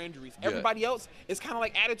major injuries. Yeah. Everybody else is kind of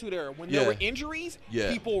like Attitude Era. When Yeah. there were injuries,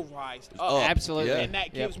 Yeah. people rised Up. up, Absolutely. Yeah. and that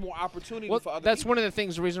Yep. gives more opportunity Well, for other. that's people. one of the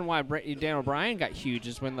things. The reason why Daniel O'Brien got huge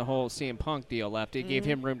is when the whole CM Punk deal left. It gave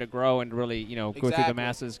him room to grow and really, go through the Exactly.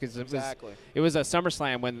 masses because Exactly. it was a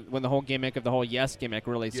SummerSlam when the whole gimmick of the whole Yes gimmick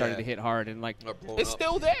really started Yeah. to hit hard and like. It's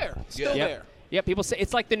still there. It's still Yeah. there. Yeah, people say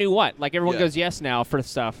it's like the new what? Like everyone Yeah. goes yes now for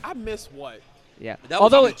stuff. I miss what. Yeah. That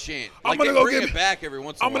Although was a chant. I'm Like, gonna they go bring get it me- back every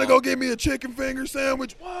once in a I'm while. gonna go get me a chicken finger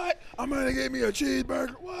sandwich. What? I'm gonna get me a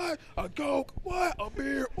cheeseburger. What? A Coke. What? A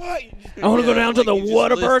beer. What? I want to go down to the you just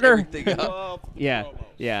list Whataburger. everything up. Love the Yeah. promos.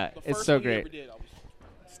 Yeah. The It's first so one he great. ever did, I was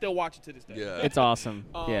still watch it to this day. Yeah. It's awesome.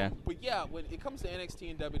 Yeah. But yeah, when it comes to NXT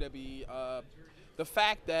and WWE, the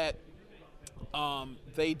fact that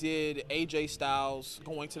they did AJ Styles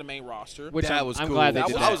going to the main roster. Which that I'm- was I'm cool. glad they That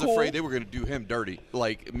did was I that. was cool. afraid they were going to do him dirty,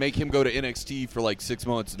 like make him go to NXT for like 6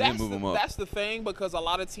 months and then move him up. That's the thing, because a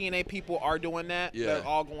lot of TNA people are doing that. Yeah. They're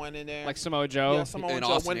all going in there. Like Samoa Joe. yeah, Samoa And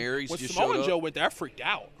Joe. Austin When, Aries when just Samoa showed Joe up. went there, I freaked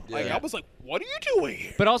out. Like, Yeah. I was like, what are you doing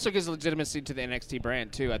here? But also gives legitimacy to the NXT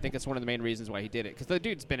brand too. I think that's one of the main reasons why he did it. Because the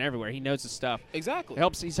dude's been everywhere. He knows his stuff. Exactly.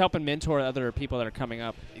 He's helping mentor other people that are coming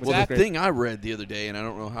up. which Well, is the great. thing I read the other day, and I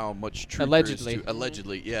don't know how much truth Allegedly. there is to,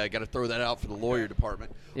 allegedly, yeah, I got to throw that out for the lawyer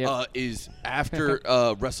department. Yep. Is after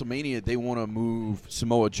WrestleMania, they want to move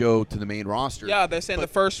Samoa Joe to the main roster. Yeah, they're saying But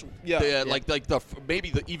the first. Yeah. like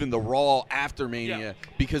maybe even the Raw after Mania, Yeah.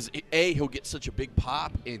 because he'll get such a big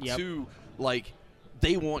pop, and Yep. two, like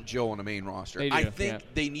they want Joe on the main roster. They do, I think yeah.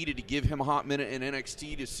 they needed to give him a hot minute in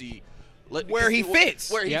NXT to see. Where he fits.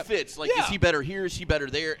 Where Yep. he fits. Like, Yeah. is he better here? Is he better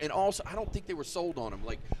there? And also, I don't think they were sold on him.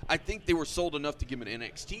 Like, I think they were sold enough to give him an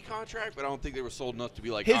NXT contract, but I don't think they were sold enough to be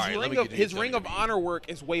like, His all right, let me get his into Ring of WWE. Honor work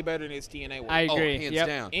is way better than his TNA work. I agree. hands Yep.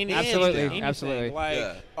 down. In Absolutely, anything. absolutely. Like,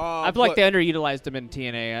 Yeah. I feel like but- they underutilized him in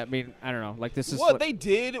TNA. I mean, I don't know. Like this is Well, what- they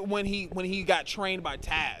did when he got trained by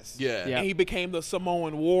Taz. Yeah. Yeah. And he became the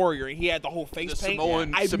Samoan Warrior, and he had the whole face The paint.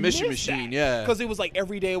 Samoan submission machine, yeah. Because it was like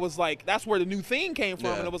every day it was like that's where the new theme came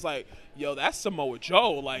from, Yeah. and it was like, yo, that's Samoa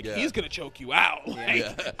Joe. Like Yeah. he's gonna choke you out. Like,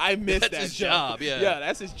 Yeah. I miss That's that his joke. job, yeah. Yeah,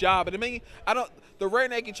 that's his job. And I mean, the rear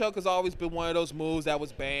naked choke has always been one of those moves that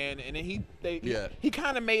was banned, and then he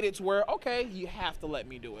kind of made it to where, okay, you have to let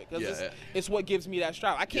me do it because Yeah. it's what gives me that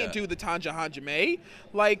stride. I can't Yeah. do the Tanja Hajime.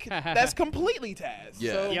 Like that's completely Taz.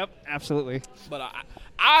 Yeah. So, Yep, absolutely. but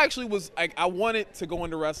I actually was like, I wanted to go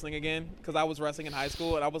into wrestling again because I was wrestling in high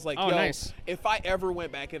school, and I was like, Oh, yo, nice. if I ever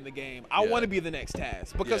went back in the game, I Yeah. want to be the next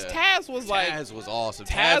Taz because Yeah. Taz was like, Taz was awesome.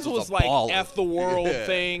 Taz was a like baller. F the world Yeah.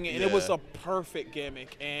 thing, and it was Yeah. a perfect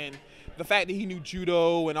gimmick, and the fact that he knew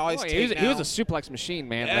judo and all his Oh, yeah, he was a takedowns. suplex machine,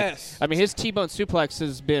 man. Like, Yes. I mean, his T-bone suplex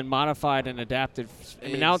has been modified and adapted. I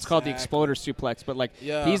mean, now it's called the Exactly. Exploder suplex, but like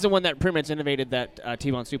Yeah. he's the one that pretty much innovated that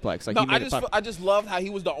T-bone suplex. Like No, he made I it just pop- I just loved how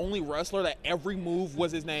he was the only wrestler that every move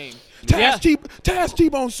was his name. Yeah. Taz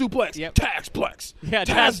T-bone suplex. Yep. Tazplex. Yeah,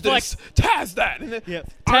 Taz Tazplex. this. Taz that. And then,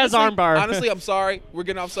 Yep. honestly- Taz armbar. Honestly, I'm sorry. We're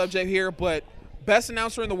getting off subject here, but best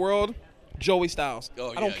announcer in the world, Joey Styles. Oh,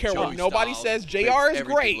 I don't yeah, care what Joey nobody Styles says. JR makes is everything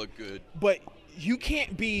great, look good. but you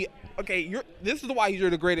can't be okay. This is why you're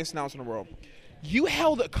the greatest announcer in the world. You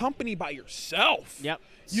held a company by yourself. Yep.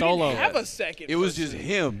 You Solo. didn't have a second. It was person. just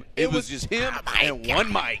him. It It was was just him oh my and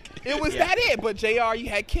one mic. It was that it. But JR, you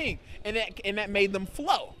had King, and that made them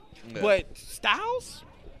flow. Yeah. But Styles,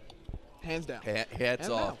 hands down. Hats Hands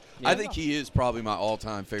off. down. I Hands think off. he is probably my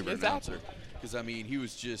all-time favorite Exactly. announcer because I mean he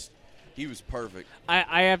was just He was perfect.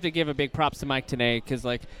 I have to give a big props to Mike Tenay because,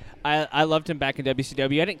 like, I loved him back in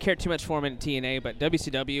WCW. I didn't care too much for him in TNA, but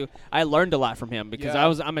WCW, I learned a lot from him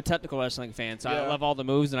because I'm a technical wrestling fan, so I love all the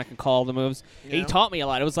moves and I can call all the moves. Yeah. He taught me a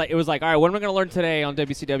lot. It was like, all right, what am I going to learn today on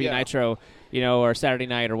WCW Yeah. Nitro, or Saturday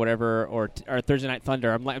Night or whatever, or Thursday Night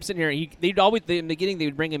Thunder. I'm sitting here. They'd always in the beginning they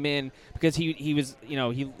would bring him in because he was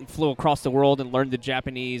he flew across the world and learned the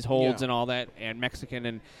Japanese holds and all that and Mexican,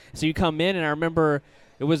 and so you come in and I remember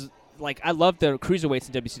it was. Like, I love the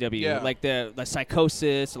cruiserweights in WCW, like the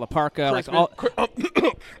Psychosis, La Parka, like all.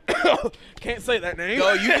 Can't say that name.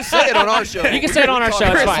 No, you can say it on our show. You can say it on our show.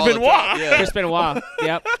 It's Chris fine. Benoit. Yeah. Chris Benoit.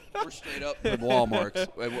 Yep. We're straight up Benoit marks.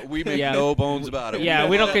 We make Yeah. no bones about it. Yeah,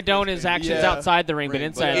 we don't condone his actions outside the ring, but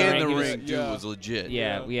inside in the the ring, ring, he dude was, was legit.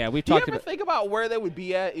 yeah. We've Do you talked ever about. think about where they would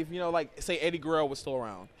be at if, like, say Eddie Guerrero was still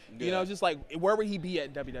around? Yeah. Just like, where would he be at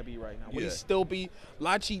in WWE right now? Would he Yeah. still be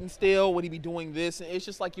live cheating still? Would he be doing this? And it's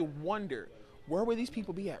just like you wonder, where would these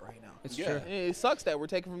people be at right now? It's Yeah. true. And it sucks that we're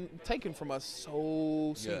taken from us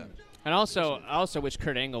so soon. Yeah. And I also wish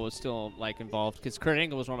Kurt Angle was still like involved because Kurt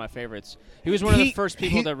Angle was one of my favorites. He was one of the first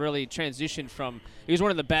people that really transitioned from. He was one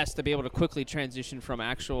of the best to be able to quickly transition from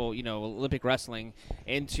actual Olympic wrestling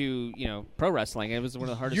into pro wrestling. It was one of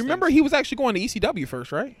the hardest. You remember things. he was actually going to ECW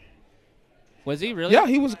first, right? Was he really? Yeah,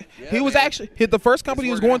 he was. He was man. actually the first company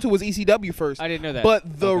he was going to was ECW first. I didn't know that.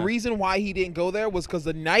 But the Okay. reason why he didn't go there was because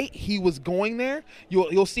the night he was going there,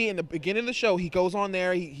 you'll see in the beginning of the show, he goes on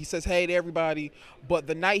there, he says hey to everybody. But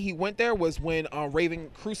the night he went there was when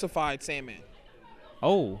Raven crucified Sandman.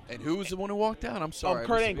 Oh. And who was the one who walked out? I'm sorry. I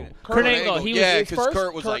Kurt missed Angle. it. Kurt Angle, he was yeah, his because first-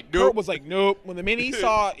 Kurt was like, Kurt nope. was like, nope. When the minute he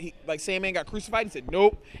saw Sandman got crucified, he said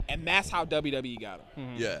nope, and that's how WWE got him.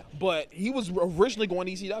 Yeah. But he was originally going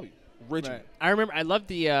to ECW. Originally. I remember. I loved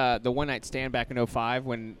the one night stand back in 2005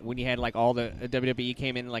 when you had like all the WWE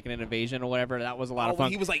came in like in an invasion or whatever. That was a lot of when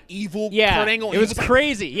fun. he was like evil. Yeah, Kurt Angle. it he was like,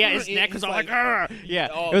 crazy. Yeah, his he- neck he's was all like, "Argh!" Yeah,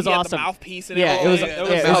 oh, it was he had awesome. the mouthpiece and Yeah, it was. everything.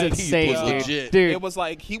 Yeah, it was mouthpiece insane, was dude. legit. Dude, It was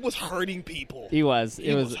like he was hurting people. he was. he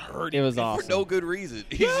It was was. hurting It was people. awesome. For no good reason.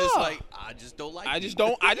 He's just like, I just don't like I you. just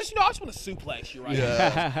don't. I just want to suplex you right now.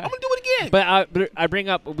 Yeah. I'm gonna do it again. But I bring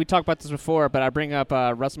up. We talked about this before, but I bring up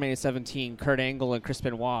WrestleMania 17, Kurt Angle and Chris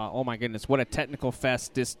Benoit. Oh my goodness, what a technical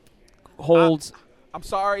fest this holds. I'm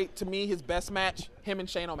sorry. To me, his best match, him and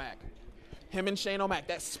Shane O'Mac.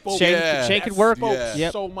 That spoke. Shane, Yeah. Shane that could work. spoke Yeah.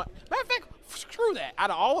 Yep. so much. Matter of fact, screw that. Out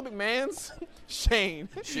of all the McMahons, Shane.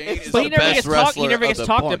 Shane is But the he never best gets wrestler He never of gets the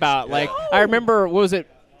talked bunch. about. Yeah. Like I remember, what was it?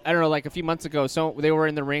 I don't know, like a few months ago. So they were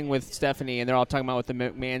in the ring with Stephanie, and they're all talking about what the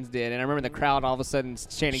McMahons did. And I remember the crowd all of a sudden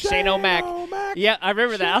chanting Shane O'Mac. Yeah, I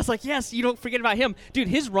remember that. I was like, yes, you don't forget about him, dude.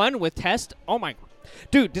 His run with Test. Oh my,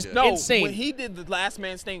 dude, just No, insane. when he did the Last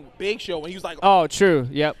Man Standing with Big Show, when he was like, Oh, true.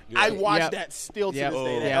 Yep. I watched Yep. that still to Yep. this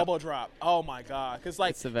day. That Yep. elbow drop. Oh my god, because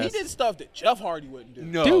like It's the he best. did stuff that Jeff Hardy wouldn't do.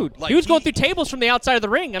 No. Dude, like he was going through tables from the outside of the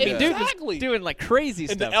ring. I mean, dude Exactly. was doing like crazy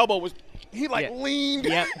And stuff. the elbow was he like Yeah. leaned.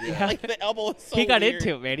 Yep. like the elbow was so He got weird.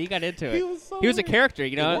 into it, man. He got into it. He was so a weird. character,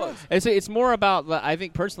 you know. was. It's more about. I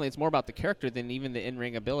think personally, it's more about the character than even the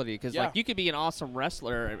in-ring ability. Because Yeah. like you could be an awesome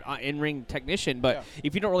wrestler, in-ring technician, but Yeah.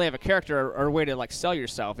 if you don't really have a character or a way to like sell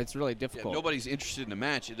yourself, it's really Yeah, difficult. nobody's interested in the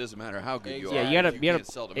match. It doesn't matter how good you are. Yeah, Exactly. you gotta, if you can't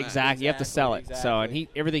gotta sell the match. exactly. You have to sell it. Exactly, So, and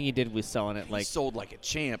everything he did was selling it. He Like, sold like a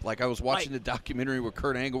champ. Like I was watching Like- the documentary with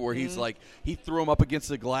Kurt Angle where he's like he threw him up against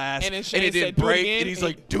the glass And then Shane it said, didn't "Do it break again," and he's and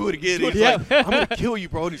like, do it again. do it He's again. like, I'm gonna kill you,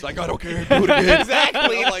 bro. And he's like, I don't care. Do it again.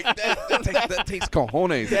 Exactly. I'm like that takes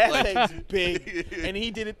cojones. That Like, takes big, and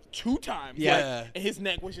he did it 2 times. Yeah. Like, and his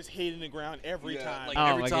neck was just hitting the ground every yeah, time. like Oh,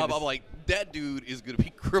 every my time goodness. I'm like, that dude is gonna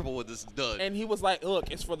be crippled when this is done. and he was like,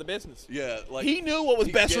 "Look, it's for the business." yeah, like He knew what was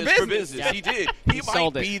best yeah, for it's business. Yeah. He did. He might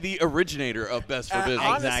sold it. be the originator of best for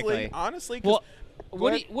business. Exactly. Honestly, well, Go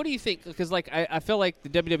what ahead. do you think? Because like I feel like the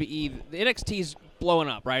WWE, the NXT's blowing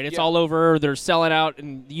up, right? It's Yeah. all over. They're selling out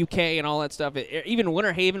in the UK and all that stuff. Even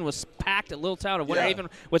Winter Haven was packed. A little town of Winter Yeah. Haven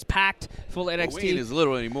was packed full of Well, NXT. we ain't as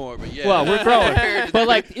little anymore, but yeah. Well, we're growing. Compared to But, the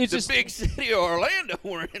like, big- it's the just- big city of Orlando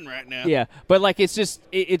we're in right now. Yeah, but like it's just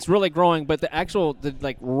it's really growing. But the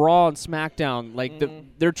like Raw and SmackDown, like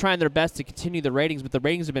they're trying their best to continue the ratings, but the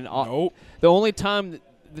ratings have been Nope. the only time.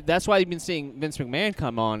 That's why you've been seeing Vince McMahon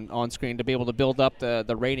come on screen to be able to build up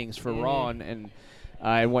the ratings for Raw and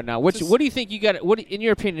whatnot. What do you think you got? What in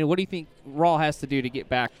your opinion? What do you think Raw has to do to get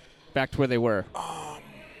back to where they were? I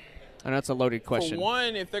know that's a loaded question. For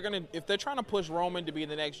one, if they're trying to push Roman to be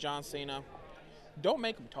the next John Cena, don't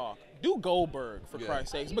make him talk. Do Goldberg for Yeah.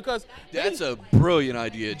 Christ's sakes, because That's a brilliant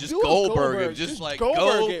idea. Just do a Goldberg and just like Goldberg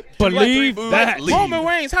go. it. Believe Like, that. leave. Roman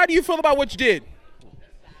Reigns, how do you feel about what you did?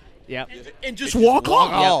 Yep. And just walk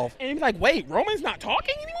walk off. off. And he's like, wait, Roman's not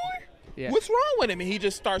talking anymore? Yeah. What's wrong with him? And he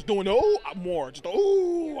just starts doing more, just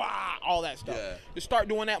all that stuff. Yeah. Just start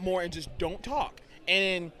doing that more and just don't talk.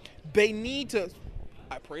 And they need to.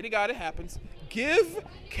 I pray to God it happens. Give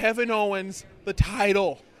Kevin Owens the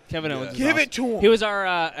title. Kevin Owens. is Give awesome. it to him. He was our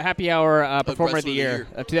happy hour performer of the Wrestler year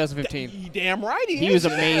of 2015. You damn right he He was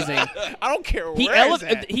is. amazing. I don't care He where he's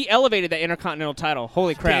at. he elevated that Intercontinental title.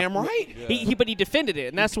 Holy crap! Damn right. But he defended it,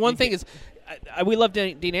 and that's one thing is. We love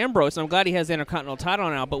Dean Ambrose, and I'm glad he has the Intercontinental title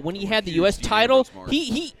now. But when he had the U.S. Dean title, Ambrose mark.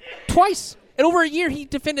 he twice in over a year he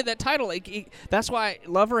defended that title. That's why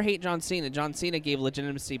love or hate John Cena. John Cena gave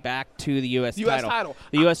legitimacy back to the U.S. title.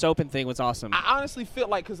 The U.S. Open thing was awesome. I honestly feel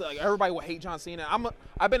like because everybody will hate John Cena.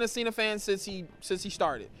 I've been a Cena fan since he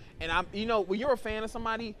started, and when you're a fan of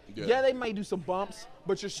somebody, they may do some bumps,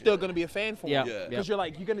 but you're still gonna be a fan for Yeah. them because you're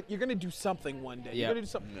like you're gonna do something one day. Yeah. You're gonna do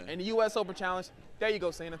something. And the U.S. Open Challenge, there you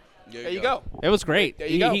go, Cena. There There you you go. go. It was great. There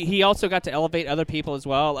you go. He also got to elevate other people as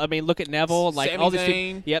well. I mean, look at Neville, like Sami all these Zayn.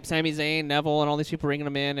 people. Yep, Sami Zayn, Neville, and all these people bringing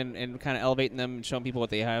them in and kind of elevating them and showing people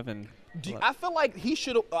what they have. And I feel like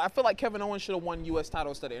I feel like Kevin Owens should have won U.S.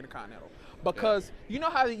 title instead of Intercontinental because you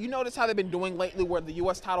notice how they've been doing lately, where the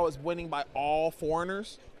U.S. title is winning by all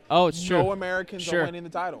foreigners. oh, it's true. No Americans Sure. are winning the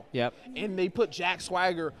title. Yep. And they put Jack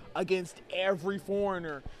Swagger against every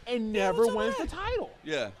foreigner and never wins the title.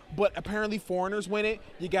 Yeah. But apparently foreigners win it.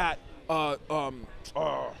 You got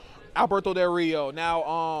Alberto Del Rio, now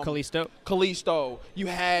Kalisto. You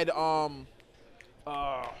had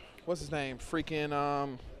what's his name?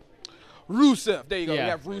 Freaking Rusev. There you go. Yeah. You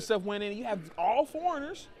have Rusev winning. You have all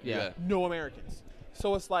foreigners. Yeah. No Americans.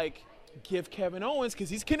 So it's like, give Kevin Owens, because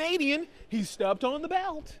he's Canadian, he's stepped on the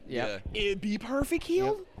belt. Yeah. It'd be perfect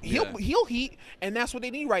heel heat, and that's what they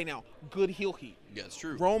need right now. Good heel heat. Yeah, it's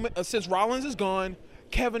true. Since Rollins is gone,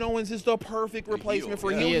 Kevin Owens is the perfect replacement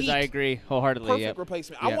for heel He is. heat. I agree wholeheartedly. Perfect Yep.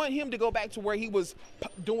 replacement. Yep. I want him to go back to where he was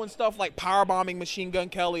doing stuff like powerbombing Machine Gun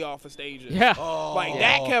Kelly off of stages. Yeah. Like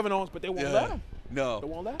that Kevin Owens, but they won't let him. No. They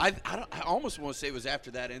won't let him. I almost want to say it was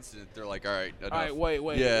after that incident. They're like, all right, enough. All right,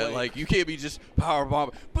 wait. Yeah, like you can't be just power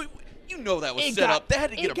bomb. But that was set up. They had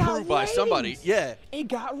to get approved by somebody. Yeah. It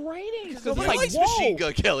got ratings. Because It was like, like, Machine whoa.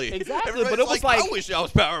 Gun Kelly. Exactly, but Everybody's it was like, I wish I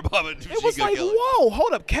was power bombing Machine it was Gun like, Kelly. whoa,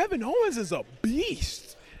 hold up, Kevin Owens is a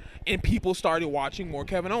beast. And people started watching more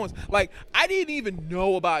Kevin Owens. Like, I didn't even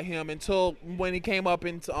know about him until when he came up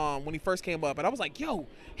into when he first came up, and I was like, yo,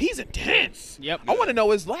 he's intense. Yep. I want to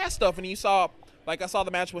know his last stuff, and I saw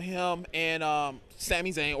the match with him and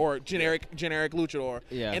Sami Zayn, or generic luchador.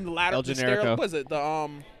 Yeah. And the ladder, El Generico. what was it?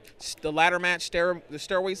 The ladder match, the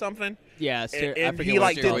stairway something. Yeah. And I forget he what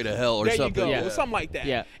like it's did, called. Stairway to Hell or there something. you go, Yeah. something like that.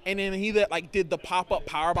 Yeah. And then he did the pop-up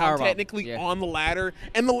powerbomb Powerbomb, technically yeah. on the ladder,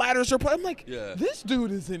 and the ladders are. I'm like, Yeah. this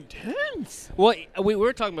dude is intense. Well, we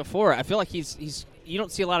were talking before. I feel like he's. You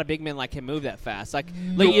don't see a lot of big men like him move that fast. Like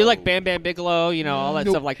you like Bam Bam Bigelow, all that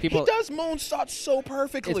No. stuff. Like people, he does moonsaults so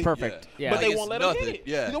perfectly. it's perfect. Yeah. But they Like, won't let it's him hit nothing. it.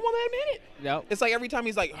 Yeah. They don't want to let him hit it. No. It's like every time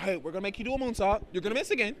he's like, hey, we're going to make you do a moonsault. You're going to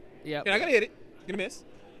miss again. Yep. You're not going to hit it. You're going to miss.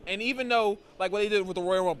 And even though, like what they did with the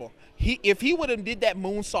Royal Rumble, if he would have did that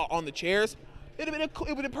moonsault on the chairs, it would have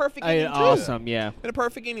been a perfect ending too. Awesome. Yeah. Been a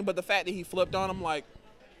perfect ending, but the fact that he flipped on him, like,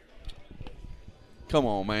 Come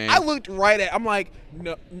on, man. I looked right at, I'm like,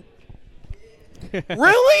 no.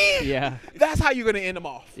 Really? Yeah. That's how you're gonna end him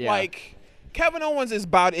off. Yeah. Like, Kevin Owens is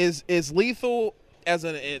about as lethal as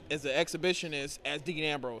an exhibitionist as Dean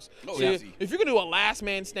Ambrose. Oh, So easy. if you're gonna do a last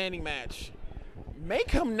man standing match,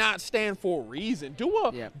 make him not stand for a reason. Do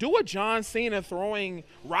a John Cena throwing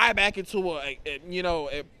Ryback into a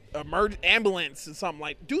ambulance or something,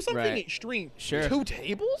 like do something Right. extreme. Sure. 2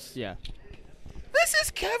 tables? Yeah. This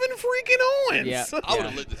is Kevin freaking Owens. Yeah. I would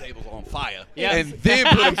have lit the tables on fire. Yeah. And then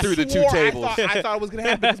put him through the 2 swore tables. I thought it was gonna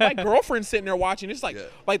happen because my girlfriend's sitting there watching. It's like Yeah.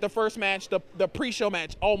 like the first match, the pre-show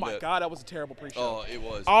match. Oh my Yeah. god, that was a terrible pre-show. Oh, it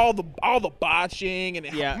was. All the botching and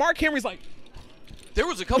Yeah. Mark Henry's like, There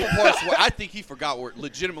was a couple parts where I think he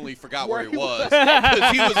legitimately forgot where Where it he was.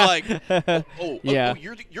 Because he was like, Yeah.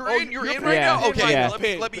 you're Oh, in you're right Yeah. now? Okay, Yeah.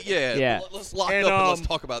 let me, Yeah. let's lock And, up and let's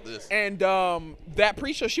talk about this. and that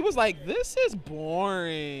pre-show, she was like, this is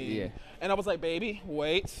boring. Yeah. And I was like, baby,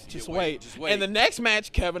 wait, just wait, wait. just wait. And the next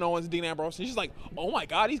match, Kevin Owens and Dean Ambrose, and she's like, oh my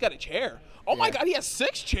god, he's got a chair. Oh my Yeah. god, he has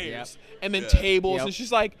 6 chairs. Yep. And then Yeah. tables. Yep. And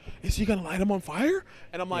she's like, is he gonna light him on fire?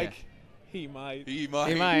 And I'm like, He might. He might.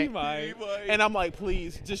 He might. He might. He might. And I'm like,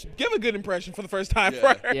 please, just give a good impression for the first time.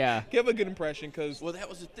 Yeah. For her. Yeah. Give a good impression, because Well, that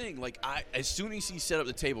was the thing. Like, as soon as he set up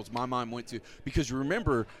the tables, my mind went to, because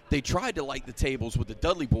remember they tried to light the tables with the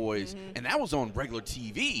Dudley Boys, and that was on regular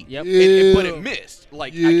TV. Yep. But it missed.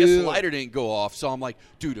 Like, I guess the lighter didn't go off. So I'm like,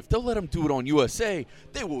 dude, if they'll let them do it on USA,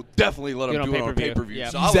 they will definitely let them do it on pay-per-view.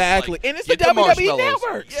 Yep. So I was Exactly. like, And it's the get WWE marshmallows.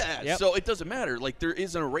 networks. Yeah. Yep. So it doesn't matter. Like, there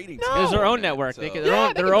isn't a rating. No. There's their on own that, network. so- They can,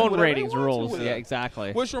 Yeah, their they can own do whatever they ratings want rules. to. Yeah,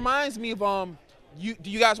 exactly. which reminds me of do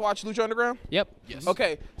you guys watch Lucha Underground? Yep. Yes.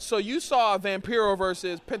 Okay, so you saw Vampiro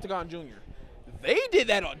versus Pentagon Jr. They did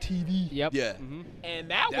that on TV. Yep. Yeah. And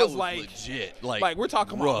that, That was was like legit. like we're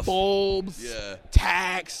talking rough. about bulbs, Yeah.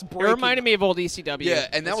 tacks, It breaking. reminded me of old ECW. Yeah,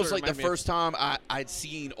 and that That's was what like it the reminded me of. first time I'd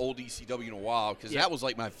seen old ECW in a while, because Yeah. that was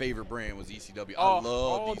like my favorite brand was ECW. I Oh, loved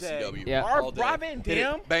all day. ECW. Yeah. all day. Rob Van Hit it,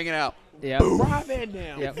 Dam? banging out. Yep. Rob Van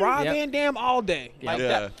Dam. Yep. Rob Yep. Van Dam all day. Like Yeah.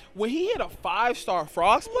 that. When he hit a 5-star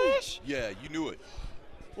frog splash, Yeah, you knew it.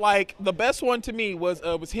 like the best one to me was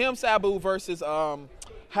him, Sabu versus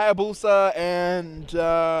Hayabusa and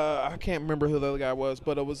I can't remember who the other guy was,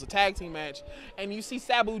 but it was a tag team match. And you see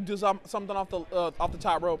Sabu do something off the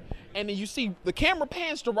top rope, and then you see the camera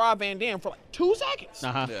pans to Rob Van Dam for like 2 seconds.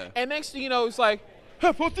 Uh-huh. Yeah. And next thing you know, it's like,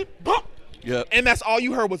 "Hey, put it, bump." Yep. And that's all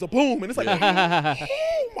you heard was a boom. And it's like,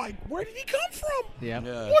 oh my, where did he come from? Yep.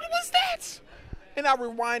 Yeah. What was that? And I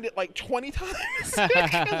rewind it like 20 times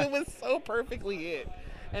because it was so perfectly hit.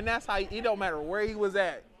 And that's how it don't matter where he was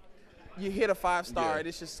at. You hit a 5-star, Yeah. and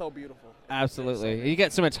it's just so beautiful. Absolutely. You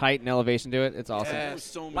get so much height and elevation to it. It's awesome. Yeah. There was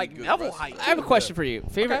so many Like good Neville wrestlers. height. I have a question for you.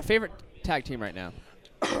 Okay. Favorite tag team right now?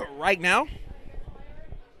 Right now,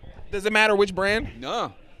 does it matter which brand?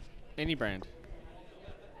 No. Any brand.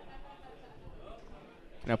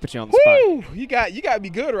 And I'll put you on the spot. Woo! You got to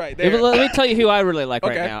be good right Yeah, there. but let me tell you who I really like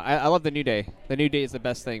Okay. right now. I love the New Day. The New Day is the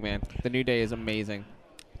best thing, man. The New Day is amazing.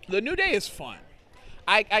 The New Day is fun.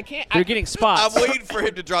 I can't. They're getting spots. I'm waiting for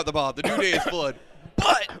him to drop the bomb. The New Day is fun.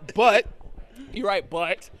 But you're right.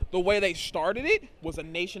 But the way they started it was a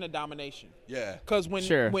nation of domination. Yeah. Because when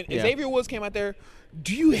Sure, yeah. Xavier Woods came out there,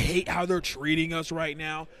 do you hate how they're treating us right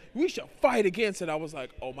now? We should fight against it. I was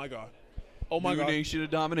like, oh my god, oh my New god, Nation of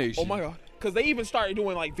Domination. oh my god. Because they even started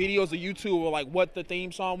doing like videos of YouTube of like what the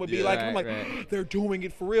theme song would be Yeah. like. And I'm like, Right. they're doing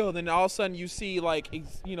it for real. Then all of a sudden you see like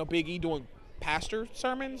Big E doing pastor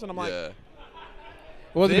sermons, and I'm like, Yeah.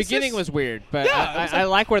 Well, the This beginning is- was weird, but Yeah, it was I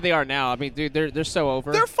like where they are now. I mean, dude, they're so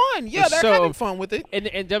over. they're fun. Yeah, they're so- having fun with it. and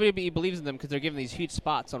WWE believes in them because they're giving these huge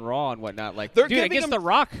spots on Raw and whatnot. Like, They're dude, giving against them- The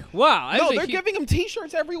Rock. Wow. No, they're giving them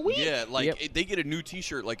T-shirts every week. Yeah, like Yep. they get a new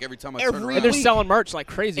T-shirt like every time I Every turn And around. they're week. selling merch like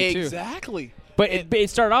crazy too. Exactly. But it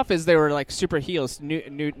started off as they were like super heels.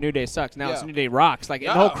 New Day sucks. Now it's Yeah. New Day rocks. Like the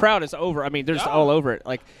Yeah. whole crowd is over. I mean, they're just Yeah. all over it.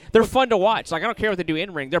 Like they're fun to watch. Like I don't care what they do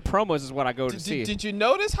in ring. Their promos is what I go to see. Did you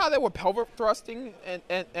notice how they were pelvic thrusting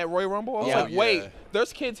at Royal Rumble? I was Yeah. like, wait, Yeah.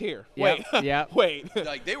 there's kids here. Yep, Wait, yep. wait.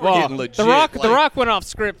 Like they were Well, getting legit. The Rock, like, The Rock went off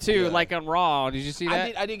script too, Yeah. like on Raw. Did you see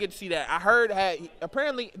that? I did get to see that. I heard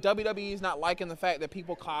apparently WWE is not liking the fact that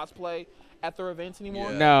people cosplay at their events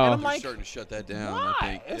anymore. Yeah. No. And I'm They're like, starting to shut that down. why? I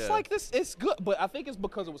think. It's Yeah. like this. It's good, but I think it's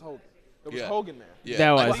because it was Hogan. It was Yeah. Hogan there. Yeah. That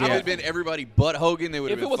Like, was, if it yeah. had been everybody but Hogan, they would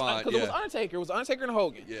have If it been was fine. because Yeah. it was Undertaker, it was Undertaker and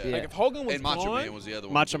Hogan. Yeah. Yeah. Like if Hogan was And Macho gone, Man was the other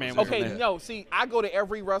one. Macho that Man was was okay, there. no. See, I go to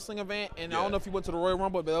every wrestling event, and I Yeah. don't know if you went to the Royal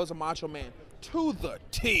Rumble, but that was a Macho Man to the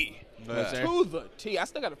T. Yeah. there? To the T. I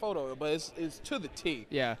still got a photo of it, but it's to the T.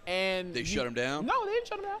 Yeah. And They shut him down? No, they didn't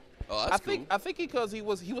shut him down. Oh, that's I think because he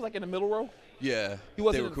was like in the middle row. Yeah. He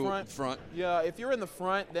wasn't they were in the cool. front. Front. Yeah, if you're in the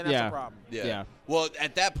front, then that's Yeah. a problem. Yeah. Yeah. Well,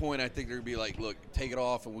 at that point, I think they're gonna be like, "Look, take it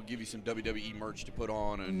off, and we'll give you some WWE merch to put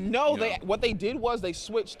on." And No, you know. what they did was they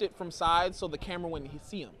switched it from sides so the camera wouldn't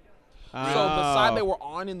see him. So the Oh. side they were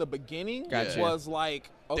on in the beginning Gotcha. was like,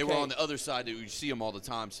 okay. They were on the other side that you see them all the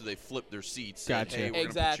time, so they flipped their seats. said, Gotcha. Hey, we're gonna put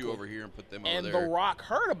Exactly. you over here and put them and over there. The Rock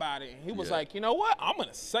heard about it. He was Yeah. like, you know what? I'm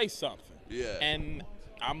gonna say something. Yeah. And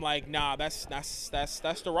I'm like, nah, that's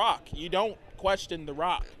The Rock. You don't question The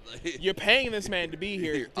Rock. You're paying this man to be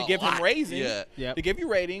here to A give him lot. ratings, Yeah. Yep. to give you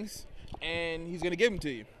ratings, and he's gonna give them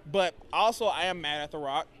to you. But also, I am mad at The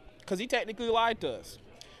Rock because he technically lied to us.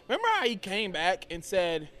 Remember how he came back and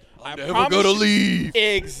said, "I I'm never promise gonna you-" leave.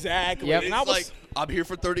 Exactly. Yep. And I It's was like I'm here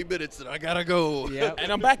for 30 minutes and I gotta go. Yep.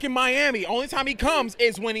 and I'm back in Miami. Only time he comes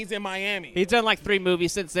is when he's in Miami. He's done like 3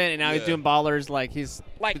 movies since then, and now he's Yeah. doing Ballers. Like he's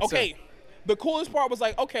Like, it's a- okay, the coolest part was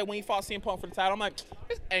like, okay, when he fought CM Punk for the title, I'm like,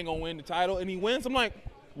 this ain't gonna win the title, and he wins. I'm like,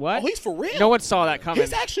 what? oh, he's for real. No one saw that coming.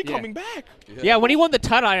 He's actually Yeah. coming back. Yeah, when he won the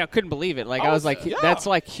title, I couldn't believe it. Like I was like, yeah. that's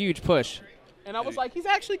like huge push. And I was like, he's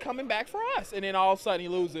actually coming back for us. And then all of a sudden he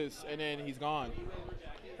loses, and then he's gone.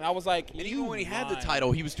 And I was like, And even when he had the lying.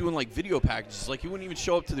 title, he was doing like video packages. Like he wouldn't even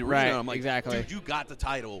show up to the arena. Right, I'm like, exactly. dude, you got the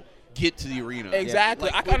title. Get to the arena. Exactly.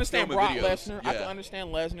 Like, I can quit understand filming Brock videos. Lesnar. I Yeah. can understand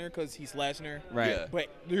Lesnar because he's Lesnar. Right. Yeah. But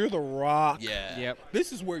you're The Rock. Yeah. Yep.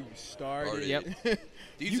 This is where you started. Yep.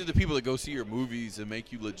 These are the people that go see your movies and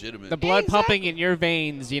make you legitimate. The blood Exactly. pumping in your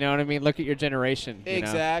veins, you know what I mean? Look at your generation. you know?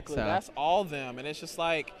 Exactly. So- That's all them. And it's just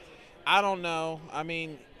like, I don't know. I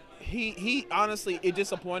mean, he honestly, it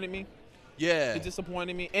disappointed me. yeah. It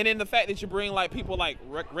disappointed me. And then the fact that you bring like people like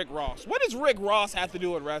Rick Ross. What does Rick Ross have to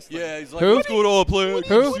do with wrestling? Yeah, he's like, Who? what's going on, player?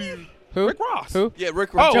 Who? Rick Ross. Who? Yeah, Rick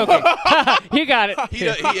Oh. Ross. Joking. You got it.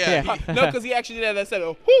 Yeah. No, because he actually did that. Said,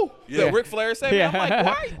 "Whoo!" Yeah. The Rick Flair said, Yeah. I'm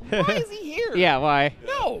like, why is he here? Yeah, why?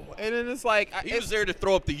 No. And then it's like, He was there to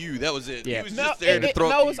throw up the U. That was it. Yeah. He was No, just there to throw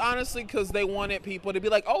up no, the it's U. honestly because they wanted people to be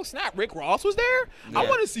like, "Oh snap, Rick Ross was there. I Yeah.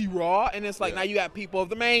 want to see Raw." And it's like Yeah. now you got people of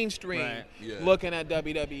the mainstream Right. Yeah. looking at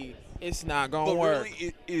WWE. It's not gonna But work.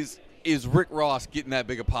 really, is Rick Ross getting that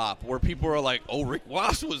big a pop where people are like, "Oh, Rick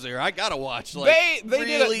Ross was there. I gotta watch." Like,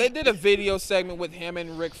 They did a video segment with him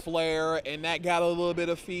and Rick Flair, and that got a little bit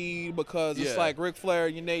of feed because it's Yeah. like Rick Flair,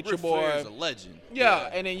 your nature Rick boy. Flair's a legend. Yeah,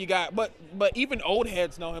 and then you got, but even old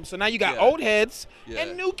heads know him. So now you got Yeah. old heads Yeah.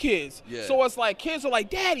 and new kids. Yeah. So it's like kids are like,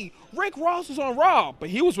 "Daddy, Rick Ross was on Raw, but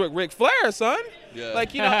he was with Rick Flair, son." Yeah.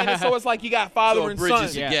 Like and so it's like you got father So it and bridges son.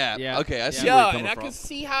 the Yeah, gap. yeah, Okay, I see Yeah, where you're and coming I from. could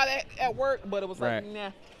see how that worked, but it was like, Right. nah.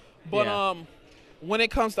 But Yeah. when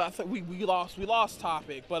it comes to, I think we lost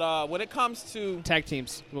topic. But when it comes to Tag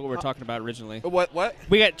teams, what we were talking about originally. what?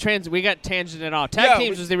 We got tangented off. Tag Yeah,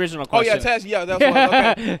 teams we- was the original Oh yeah, question. Taz. Yeah, that's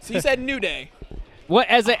what. Okay. So he said New Day. What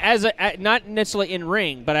as a not necessarily in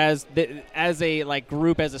ring, but as a like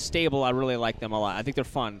group, as a stable, I really like them a lot. I think they're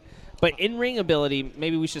fun. But in ring ability,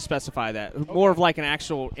 maybe we should specify that more of like an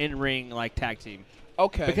actual in ring like tag team.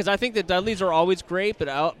 Okay. Because I think the Dudleys are always great, but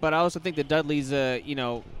I also think the Dudleys,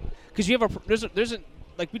 because you have there's a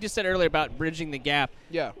like we just said earlier about bridging the gap.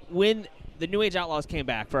 yeah. When the New Age Outlaws came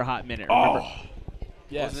back for a hot minute, remember?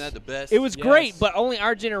 Yes. Wasn't that the best? It was Yes. great, but only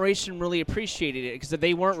our generation really appreciated it because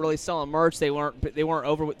they weren't really selling merch. They weren't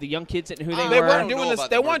over with the young kids didn't know who They they were. weren't don't doing know this. about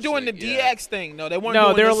They the weren't merch doing the thing, yeah. DX thing. No, they weren't No,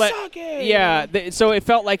 doing they were the like, suck it. yeah. So it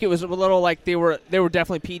felt like it was a little like they were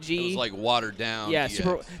definitely PG. It was like watered down. yeah, DX.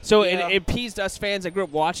 super. So Yeah. it appeased us fans that grew up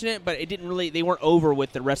watching it, but it didn't really. They weren't over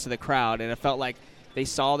with the rest of the crowd, and it felt like they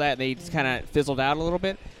saw that and they just kind of fizzled out a little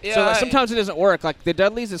bit. Yeah, so sometimes it doesn't work. Like the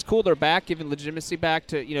Dudleys is cool; they're back, giving legitimacy back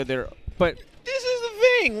to their. But This is the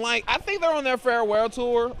thing. Like, I think they're on their farewell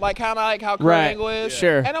tour, like kind of like how Kurt Right. Angle is.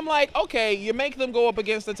 Sure. And I'm like, okay, you make them go up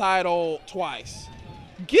against the title twice.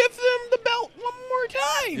 Give them the belt one more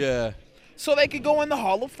time. Yeah. So they could go in the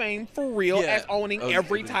Hall of Fame for real Yeah. as owning Owning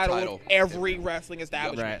every every title title. of every wrestling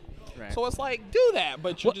establishment. Right. So it's like, do that,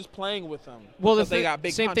 but you're Well- just playing with them. Well, because the they got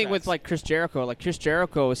big same thing with contracts. like Chris Jericho. Like Chris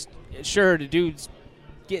Jericho is sure the dude's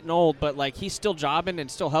getting old, but like he's still jobbing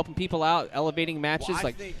and still helping people out, elevating matches. Well, I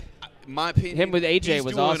like think, my opinion, him with AJ he's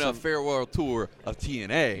was doing awesome. a farewell tour of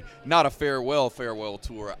TNA, not a farewell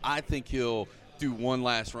tour. I think he'll do one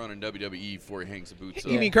last run in WWE before he hangs the boots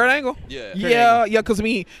up. You mean Kurt Angle? Yeah. Yeah, because I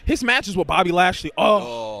mean, his matches with Bobby Lashley.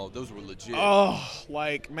 Oh, those were legit.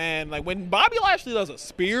 Like man, like when Bobby Lashley does a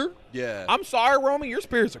spear. Yeah. I'm sorry, Roman, your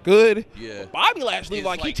spears are good. Yeah. Bobby Lashley, It's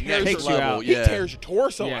like he like tears next your level, He yeah. tears your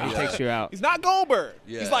torso yeah, out. he takes you out. He's not Goldberg.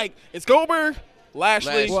 Yeah. He's like it's Goldberg,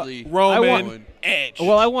 Lashley, Well, Roman, Edge.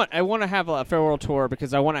 Well, I want to have a farewell tour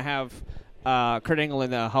because I want to have Kurt Angle in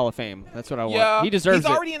the Hall of Fame. That's what I want. yeah, He deserves He's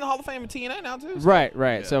it. already in the Hall of Fame of TNA now too. so- Right.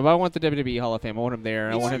 Yeah. So if I want the WWE Hall of Fame, I want him there.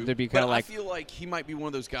 And I want him to be kind But of like I feel like he might be one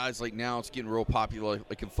of those guys. Like now, it's getting real popular.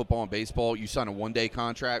 Like in football and baseball, you sign a one-day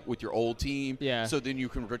contract with your old team. Yeah. So then you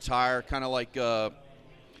can retire, kind of like.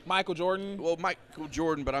 Michael Jordan. Well, Michael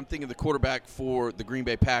Jordan, but I'm thinking the quarterback for the Green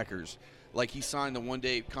Bay Packers. Like he signed the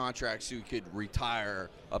one-day contract so he could retire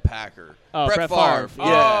a Packer. Oh, Brett Favre. Favre.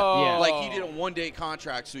 Yeah. Oh. Yeah. Like he did a one-day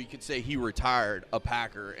contract so he could say he retired a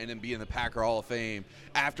Packer and then be in the Packer Hall of Fame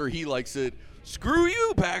after he like said, "Screw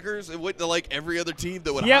you, Packers," and went to like every other team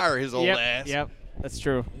that would hire his old ass. Yep. That's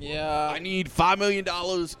true. Yeah. I need $5 million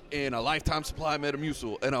and a lifetime supply of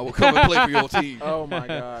Metamucil, and I will come and play for your team. Oh my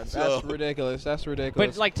God, So- that's ridiculous. That's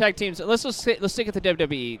ridiculous. But like tag teams, let's stick at the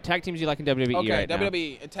WWE. Tag teams you like in WWE okay, right now.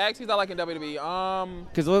 WWE and tag teams I like in WWE.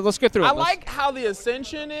 Because let's go through it. I Let's- like how the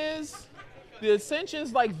Ascension is. The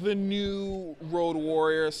Ascension's like the new Road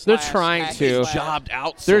Warriors. They're trying to. Jobbed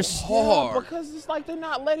out They're so hard. because it's like they're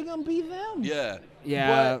not letting them be them. Yeah.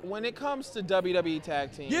 Yeah. But when it comes to WWE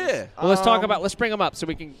tag teams, Yeah. Well, let's bring them up so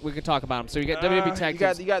we can talk about them. So you got WWE tag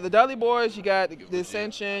teams. You got the Dudley Boys, you got the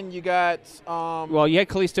Ascension, you got Well, you had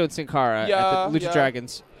Kalisto and Sin Cara Yeah, at the Lucha yeah.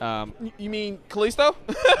 Dragons. you mean Kalisto?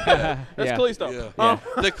 That's Yeah. Kalisto. Yeah.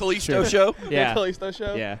 The Kalisto Sure. show. Yeah. The Kalisto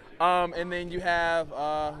show. Yeah. And then you have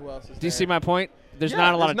who else is Do you there? see my point? There's Yeah,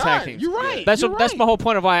 not a lot of there's tag none. teams. You're right. That's You're that's right. my whole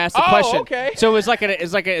point of why I asked the Oh, question. okay. So it's like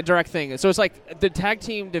a direct thing. So it's like the tag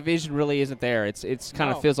team division really isn't there. It's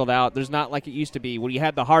kind No. of fizzled out. There's not like it used to be where you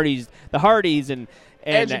had the Hardys and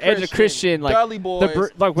Edge Edge of Christian, like Dudley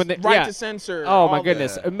Boys, like when Right yeah. to Censor. Oh my all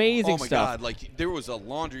goodness, Yeah. amazing Oh my stuff. God! Like there was a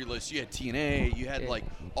laundry list. You had TNA. You had like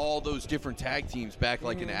all those different tag teams back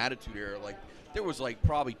like in the Attitude Era. Like there was like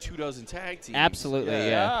probably 24 tag teams. Absolutely, yeah.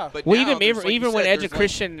 Yeah. But Well, now there's, like you even when said, Edge there's of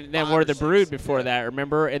Christian and then 5 were or the 6. Brood before Yeah. that,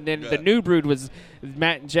 remember? And then Yeah. the new Brood was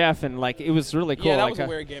Matt and Jeff, and like it was really cool. Yeah, that like, was a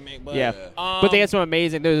weird gimmick, but yeah. But they had some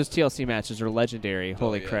amazing. Those TLC matches are legendary.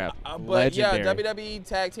 Holy yeah. crap! but yeah, legendary. WWE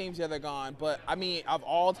tag teams, yeah, they're gone. But I mean, of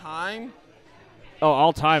all time, Oh,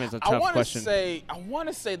 all time is a I tough want to question. say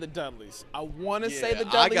the Dudleys. I want to say the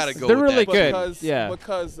Yeah, Dudleys. I gotta go They're with really that. good. because, Yeah.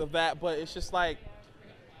 because of that. But it's just like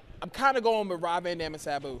I'm kind of going with Rob Van Dam and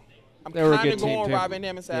Sabu. I'm They were a kind good of team, going too. Rob Van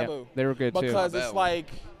Dam and Yeah, Sabu they were good too. because Not it's bad one. like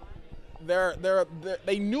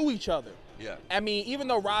they knew each other. Yeah. I mean, even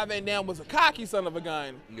though Rob Van Dam was a cocky son of a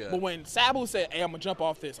gun, Yeah. but when Sabu said, "Hey, I'm gonna jump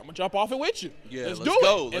off this. I'm gonna jump off it with you. Yeah, let's let's do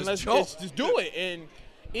go. it. And Let's let's jump." just do it." And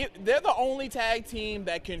they're the only tag team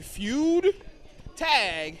that can feud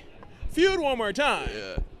one more time.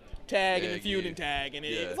 Yeah. Tag and Yeah, then feud yeah. and tag, and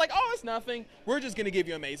Yeah. it's like, oh, it's nothing. We're just gonna give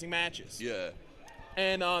you amazing matches. Yeah.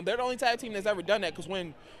 And they're the only tag team that's ever done that. Because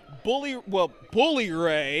when Bully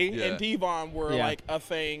Ray Yeah. and Devon were Yeah. like a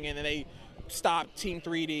thing, and then they stopped Team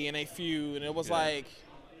 3D and they feud, and it was Yeah. like,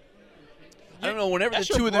 I don't know. Whenever the That's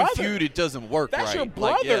your two of them brother. feud, it doesn't work that's right. your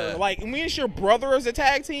brother. Like, Like, when it's your brother as a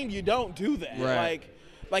tag team, you don't do that. Right.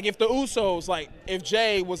 Like if the Usos, like if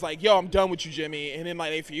Jay was like, "Yo, I'm done with you, Jimmy," and then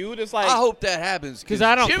like they feud, it's like, I hope that happens 'Cause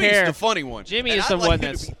I don't Jimmy's care. the funny one. Jimmy And is I'd the like one him to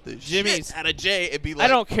that's- beat the Jimmy's- shit out of Jay and be like, I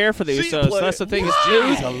don't care for the "See you Usos. play." That's the thing.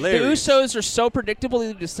 Why? The Hilarious. Usos are so predictable.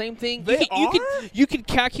 They do the same thing. They you can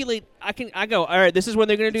calculate. I go. All right. This is when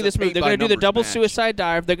they're going to do It's this a move. They're going to do the paint-by-numbers double match. suicide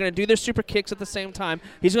dive. They're going to do their super kicks at the same time.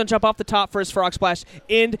 He's going to jump off the top for his frog splash.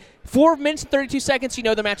 In 4 minutes and 32 seconds, you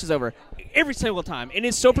know the match is over every single time. And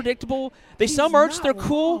it's so predictable. They sell merch. not They're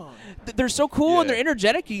cool. wrong. They're so cool and Yeah. they're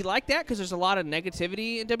energetic. You like that because there's a lot of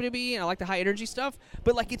negativity in WWE, and I like the high energy stuff.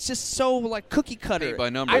 But like it's just so like cookie cutter. Paint by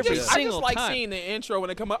numbers, every yeah. I single just like time. seeing the intro when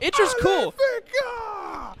they come up. Intro's cool.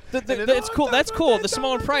 And then, That's cool. That's cool. The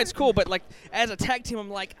Samoan Pride's cool, but like as a tag team, I'm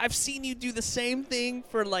like, I've seen you do the same thing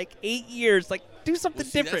for like 8 years. Like, do something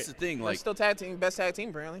Well, see, different. That's the thing. Like, Like, still tag team, best tag team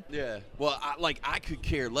apparently. yeah. Well, I could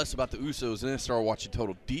care less about the Usos, and then start watching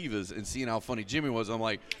Total Divas and seeing how funny Jimmy was. I'm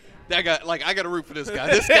like, that guy. Like, I got to root for this guy.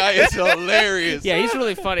 This guy is hilarious. Yeah, he's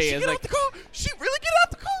really funny. She It's get like, out the car. She really get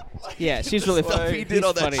out the car. Like, Yeah, she's the really stuff funny. He did He's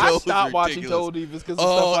on that funny. show I was stopped watching ridiculous. Total Divas because of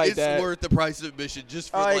Oh, stuff like it's that. worth the price of admission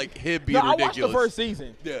just for like him being no, I watched ridiculous. the first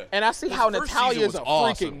season. Yeah. And I see The how first Natalia is season a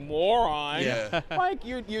was freaking awesome. moron. Yeah. Like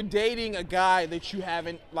you're dating a guy that you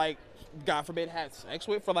haven't like, God forbid, had sex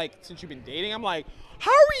with for like since you've been dating. I'm like,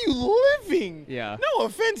 how are you living? Yeah. No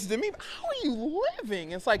offense to me, but how are you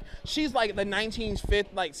living? It's like she's like the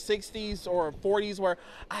 60s or 40s where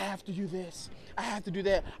I have to do this. I have to do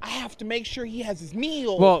that. I have to make sure he has his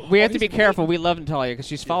meal. well, we or have to he's be careful. We love Natalia because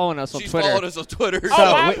she's following us on She's Twitter. followed us on Twitter. So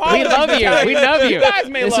Oh, my we apologies. love you. We love you. You guys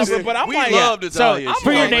may This love is- her, but I'm we like, love So Natalia. She's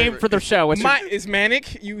for your my name favorite. for the show, what's your Mine is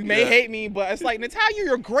Manic. You may Yeah. hate me, but it's like Natalia,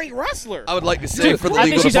 you're a great wrestler. I would like to say for the I think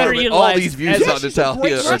legal she's department, all underutilized these views as- on She's a great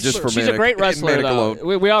Natalia are just wrestler. for She's a Manic great and wrestler, Manic though.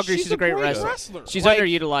 alone. We all agree she's a great wrestler. She's Like,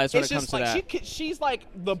 underutilized when it it's comes just to like that. she's like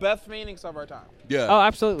the Beth Phoenix of our time. Yeah. Oh,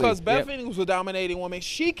 absolutely. Because Beth Yep. Phoenix was a dominating woman.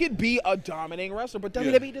 She could be a dominating wrestler, but Yeah.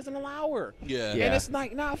 WWE doesn't allow her. Yeah. Yeah. And it's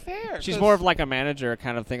like not fair. She's 'cause- more of like a manager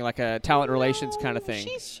kind of thing, like a talent relations kind of thing.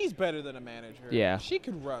 She's better than a manager. Yeah. She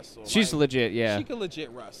could wrestle. She's like, legit, yeah. She could legit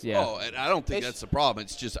wrestle. Yeah. Oh, and I don't think It's- that's the problem.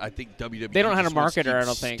 It's just I think WWE They don't know how to just wants market her, keep I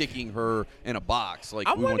don't think. sticking her in a box. Like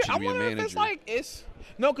I we wonder, want you I to be a wonder manager. if it's like it's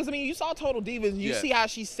no, because I mean you saw Total Divas. You Yeah. see how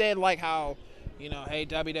she said like how, you know, hey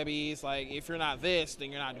WWE's like if you're not this,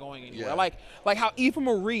 then you're not going anywhere. Yeah. Like how Eva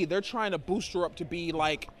Marie, they're trying to boost her up to be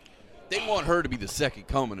like. They want her to be the second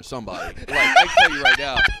coming of somebody. Like I can tell you right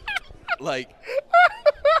now, like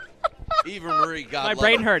Eva Marie. God My love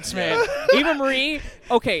brain her. hurts, man. Eva Marie,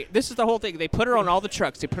 okay, this is the whole thing. They put her on all the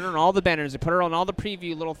trucks. They put her on all the banners. They put her on all the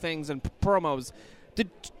preview little things and promos. The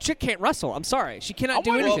chick can't wrestle. I'm sorry. She cannot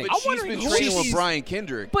do wonder- Well, anything. but I'm she's wondering been who training with she's- Brian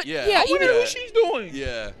Kendrick. But, yeah, yeah, I wonder even- who she's doing.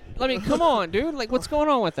 yeah. I mean, come on, dude. Like, what's going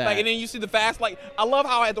on with that? Like, and then you see the fast. Like, I love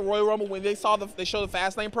how at the Royal Rumble when they showed the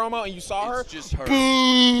Fastlane promo and you saw her. It's just her. Boo!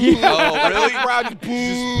 Oh, really? The crowd just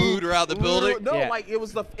Just booed her out the building. No, Yeah. like it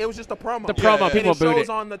was just a promo. The promo, And people it booed shows it.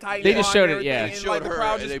 on the Titan. They just Con showed and it, yeah. everything, They and, like, showed the her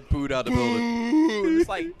crowd and just they booed out the building. boo. It's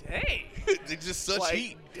like, dang. It's just such Like,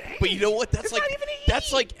 heat. dang. But you know what? That's It's like not even that's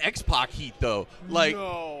heat. like X-Pac heat though. Like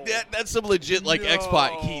No. that's some legit like No.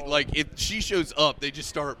 X-Pac heat. Like if she shows up, they just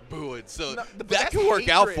start booing. So No, but that that's can work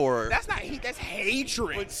out hatred. for her. That's not heat. That's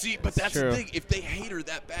hatred. But see, but that's True. the thing. If they hate her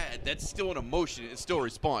that bad, that's still an emotion. It's still a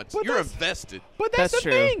response. But You're that's- invested. But that's That's the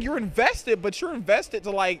true. thing. You're invested, but you're invested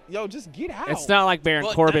to like, yo, just get out. It's not like Baron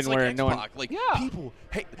But Corbin that's like where no one. X-Pac. Like Yeah. people,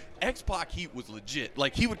 hey, X-Pac heat was legit.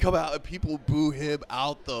 Like he would come out and people would boo him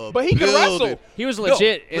out the. But he can building. wrestle. He was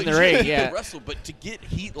legit in the ring. He Yeah. can wrestle, but to get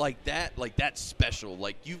heat like that's special.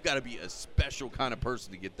 Like you've got to be a special kind of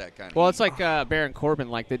person to get that kind of. Well, heat. it's like Baron Corbin,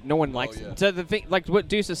 like that. No one likes. yeah. So the thing, like what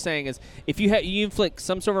Deuce is saying is, if you you inflict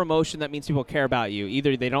some sort of emotion, that means people care about you.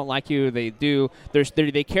 Either they don't like you, or they do.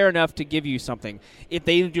 They care enough to give you something. If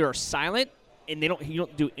they are silent and you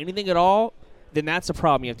don't do anything at all, then that's a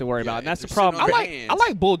problem you have to worry about. And that's the they're problem. sitting I on like hands. I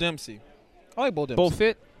like Bull Dempsey. I like Bull Dempsey.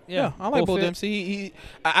 Bullfit. Yeah, I like Bull Bullfit. Dempsey.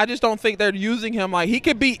 I just don't think they're using him like he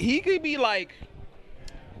could be like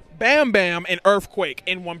Bam Bam and Earthquake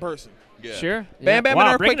in one person. Yeah. Sure. Bam Bam and Wow,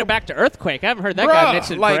 Earthquake- bringing it back to Earthquake. I haven't heard that guy Bruh,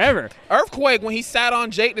 mentioned like, forever. Earthquake when he sat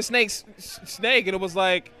on Jake the Snake's snake and it was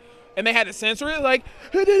like, and they had to censor it like,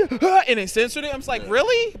 and they censored it. I'm just like,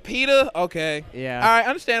 really, Peter? Okay, Yeah. all right,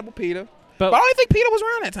 understandable, Peter. But- But I don't think Peter was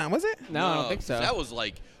around that time, was it? No, I don't think so. That was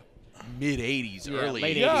like mid '80s, Yeah, early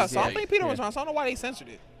late 80s. Yeah, 80s, so I don't yeah. think Peter was Yeah. around. So I don't know why they censored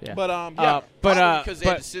it. Yeah. But yeah. But because they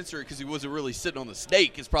had but to censor it because he wasn't really sitting on the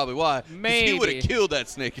snake is probably why. 'Cause Maybe. he would have killed that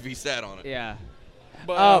snake if he sat on it. yeah.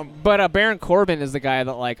 But Baron Corbin is the guy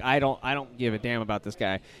that like I don't give a damn about this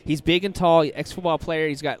guy. He's big and tall, ex-football player.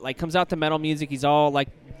 He's got like comes out to metal music. He's all like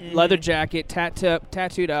leather jacket,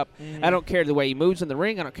 tattooed up. I don't care the way he moves in the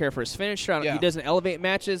ring. I don't care for his finisher. Yeah. He doesn't elevate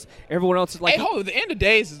matches. Everyone else is like. hey, hold on, the end of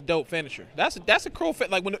days is a dope finisher. That's a cool fit.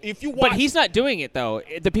 Like if you watch, But he's not doing it though.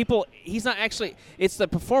 The people, he's not actually. It's the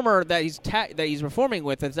performer that he's performing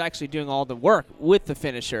with that's actually doing all the work with the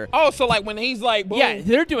finisher. oh, so like when he's like, boom, Yeah,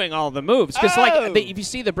 they're doing all the moves because Oh. if you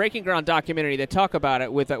see the Breaking Ground documentary, they talk about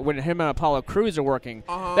it with when him and Apollo Crews are working.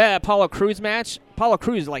 Uh-huh. That Apollo Crews match, Apollo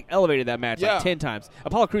Crews like elevated that match Yeah. like 10 times.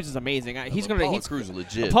 Apollo Crews is amazing. Apollo Crews is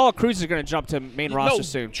legit. Apollo Crews is going to jump to main roster no,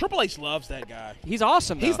 soon. Triple H loves that guy. He's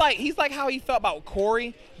awesome. Though. He's like how he felt about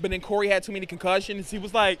Corey, but then Corey had too many concussions. He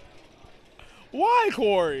was like, why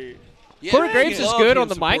Corey? Yeah, Corey man, Graves he is loved good him on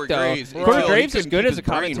the some mic Corey though. Graves Corey until he Graves is couldn't good keep as a his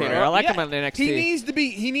brain commentator. right. I like Yeah, him on NXT. He needs to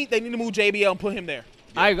be. They need to move JBL and put him there.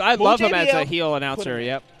 I Move love him as a JBL, heel put announcer. him-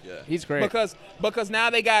 Yep. Yeah. He's great. Because now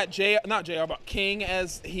they got but King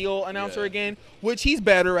as heel announcer Yeah. again, which he's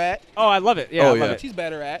better at. Oh, I love it. Yeah, Oh, I love yeah. it. Which he's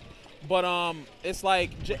better at. But it's like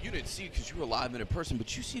You didn't see it because you were live in person,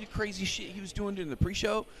 but you see the crazy shit he was doing during the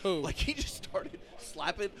pre-show? Who? Like, he just started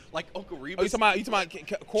slapping, like, Uncle Remus. oh, you talking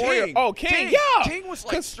about Corey? King. Oh, King, yeah. King was,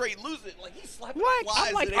 like, straight losing. Like, he's slapping Like, flies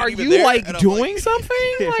I'm like, that ain't are even you there. like And I'm doing like, something?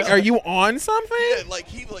 Like, are you on something? Yeah, like,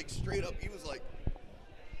 he, like, straight up, he was like...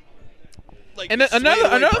 And then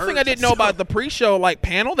another thing I didn't know about the the pre-show like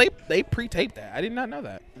panel, they pre-taped that. I did not know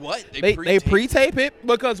that. What? They pre-tape it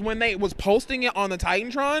because when they was posting it on the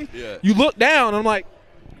Titantron, Yeah. you look down and I'm like,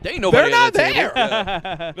 They ain't nobody they're at not that there.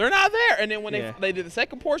 table. Yeah. They're not there. And then when Yeah. they did the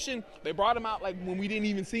second portion, they brought them out like when we didn't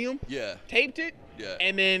even see them, Yeah. taped it, Yeah.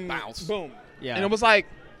 and then Bounce. boom. Yeah. And it was like,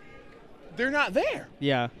 they're not there.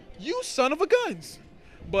 Yeah. You son of a guns.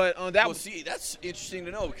 But that Well, was. see, that's interesting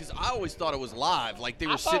to know because I always thought it was live. Like, they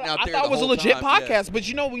were I sitting out there thought the it was a whole legit time. Yeah. podcast, but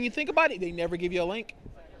you know when you think about it, they never give you a link.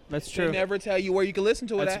 That's They true. never tell you where you can listen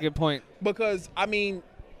to it That's a at. good point. Because I mean,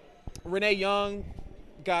 Renee Young,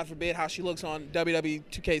 God forbid how she looks on WWE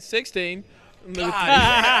 2K16. God,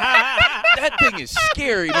 that thing is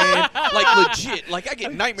scary, man. Like legit. Like I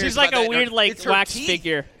get nightmares. She's like about a that. weird, like, It's her wax teeth.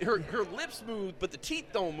 figure. Her lips move, but the teeth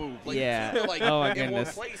don't move. Like, Yeah. they're, like Oh, my in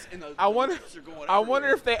goodness. one place, and the I wonder. lips are going I wonder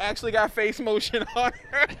everywhere. if they actually got face motion on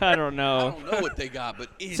her. I don't I know. don't know what they got, but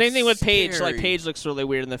it's Same thing with Paige. scary. Like Paige looks really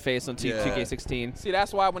weird in the face on Yeah. 2K16. See,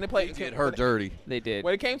 that's why when they played, They did her dirty. They did.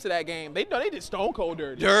 when it came to that game, they did Stone Cold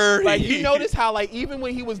dirty. Dirty. Like you notice how like even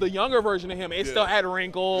when he was the younger version of him, it still had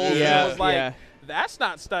wrinkles. Yeah, It was like yeah. That's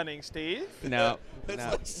not stunning, Steve. No. That's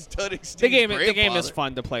no. like stunning. The game is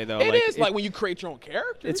fun to play though. It is like when you create your own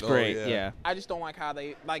character. it's Oh, great. yeah. Yeah. I just don't like how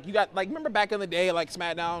they you got remember back in the day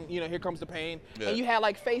SmackDown, Here Comes the Pain, Yeah. and you had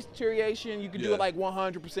face deterioration. You could do Yeah. it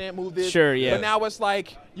 100%, move this. Sure, yeah. But now it's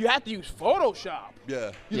you have to use Photoshop.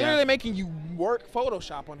 Yeah. You're Yeah. literally making you work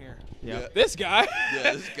Photoshop on here. Yeah. This guy.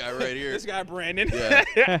 Yeah, this guy right here. This guy Brandon.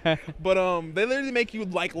 Yeah. But they literally make you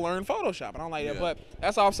learn Photoshop. I don't like that, Yeah. but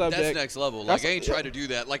that's off subject. That's next level. That's- I ain't trying to do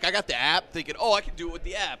that. I got the app thinking, oh, I can do it with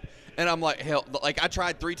the app. And I'm like, hell, I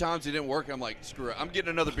tried 3 times, it didn't work. I'm like, screw it. I'm getting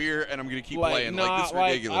another beer and I'm gonna keep playing. This is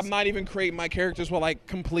ridiculous. I'm not even creating my characters with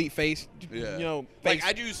complete face. Yeah. Face.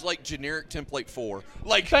 I use generic template 4.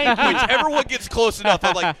 Thank you. Whichever one gets close enough,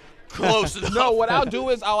 I'm like, close enough. No, what I'll do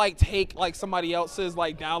is I'll take somebody else's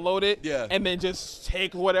download it, Yeah. and then just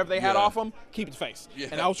take whatever they had Yeah. off them, keep it face, Yeah.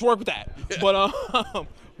 and I'll just work with that. Yeah.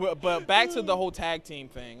 But back to the whole tag team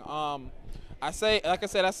thing. I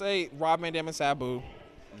say Rob Van Dam and Sabu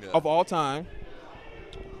Yeah. of all time,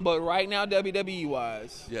 but right now WWE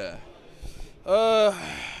wise, Yeah.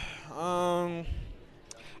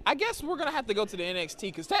 I guess we're gonna have to go to the NXT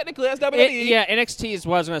because technically that's WWE. Yeah, NXT is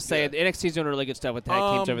what I was gonna say. Yeah. The NXT's doing really good stuff with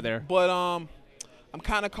tag teams over there. But I'm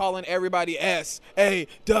kind of calling everybody SAWLT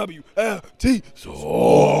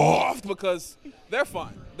soft because they're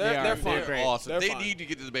fun. They're fun. They're great. Awesome. They're They fun. need to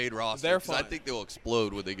get to the main roster. They're 'cause I fun. think they'll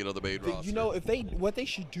explode when they get on the main roster. What they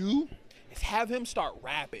should do is have him start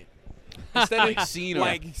rapping instead of Cena.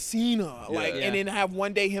 Yeah. And then have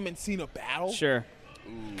one day him and Cena battle. Sure.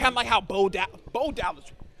 Kind of like how Bo Dallas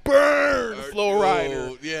burned Flo Rida.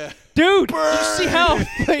 Oh, yeah. Dude, did you see how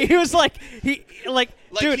he was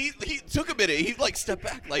dude. He took a minute. He stepped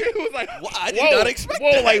back. It was like, "What? I did whoa, not expect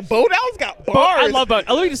whoa, that." Bo Dallas got bars. I love Bo.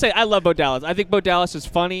 Let me just say, I love Bo Dallas. I think Bo Dallas is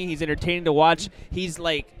funny. He's entertaining to watch. He's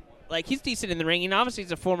he's decent in the ring. And obviously,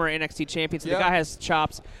 he's a former NXT champion, so Yeah. the guy has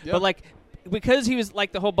chops. Yeah. But because he was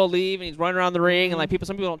the whole believe and he's running around the ring and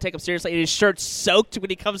some people don't take him seriously and his shirt's soaked when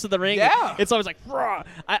he comes to the ring. Yeah. It's always raw.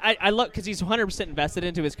 I love because he's 100% invested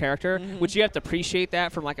into his character, which you have to appreciate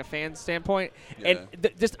that from a fan standpoint. Yeah. And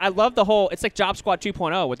I love the whole. It's like Job Squad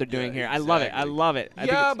 2.0 what they're doing Yeah, here. I love it. I exactly. love it. I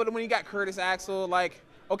think Yeah, it's- but when you got Curtis Axel,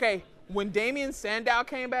 okay, when Damian Sandow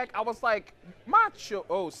came back, I was like, macho.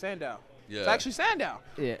 Oh, Sandow. Yeah. It's actually Sandow.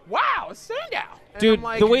 Yeah. Wow, it's Sandow. And Dude, I'm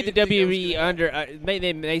like, the way the didn't think it was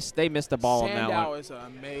WWE good. they missed the ball on that Sandow one. is an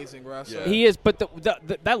amazing wrestler. Yeah. He is, but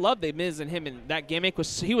I love the Miz and him and that gimmick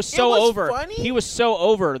he was so was over. funny. He was so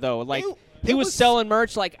over though. He it was was- selling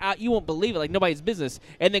merch you won't believe it, nobody's business.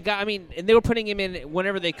 And the guy, and they were putting him in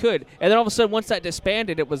whenever they could. And then all of a sudden, once that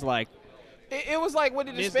disbanded, it was like, It was like when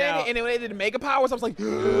they Miz disbanded out. and then when they did the Mega Powers, I was like,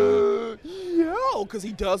 yo, because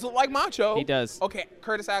he does look like Macho. He does. Okay,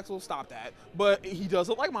 Curtis Axel, stop that. But he does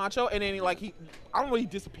look like Macho, and then I don't know, he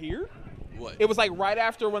disappeared. What? It was right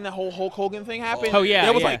after when the whole Hulk Hogan thing happened. Oh, yeah,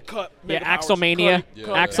 It was yeah. cut. yeah, Mega Powers, Axelmania, cut it, Yeah.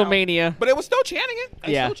 cut it out. Axelmania. But it was still chanting it.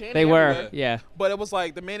 Yeah, still chanting they it were. everywhere. Yeah. But it was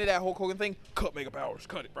the minute that Hulk Hogan thing, cut Mega Powers,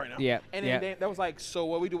 cut it right now. Yeah, And yeah. then that was so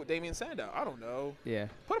what we do with Damian Sandow? I don't know. Yeah.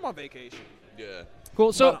 Put him on vacation. Yeah.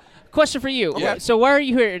 Cool. So, But- question for you. Okay. So, why are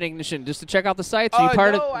you here at Ignition? Just to check out the sites? Are you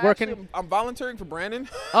part no, of working? actually, I'm volunteering for Brandon.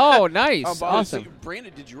 Oh, nice. I'm Awesome.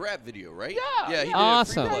 Brandon did your rap video, right? Yeah, Yeah, he did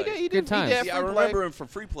Awesome. it at Yeah, Free he Play. did. Good times. He did Yeah, I Free remember Play. him from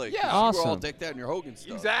Free Play. 'cause Yeah. you were all Awesome. decked out in your Hogan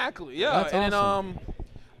stuff. Exactly. Yeah. That's and awesome. then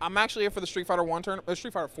I'm actually here for the Street Fighter 1 tournament.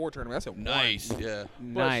 Street Fighter 4 tournament. That's a Nice. Yeah.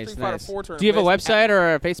 Nice, Street Fighter nice. 4 Do you have a tournament. website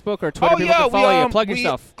or a Facebook or Twitter? Oh People yeah, can follow we you. Plug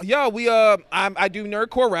yourself. Yeah, I do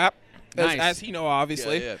nerdcore rap. Nice. As you know,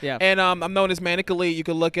 obviously. Yeah, yeah. And I'm known as Manic Elite. You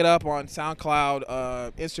can look it up on SoundCloud.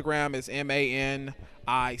 Instagram is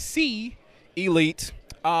MANIC Elite.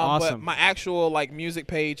 Awesome. But my actual music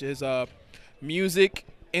page is Music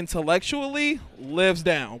Intellectually Lives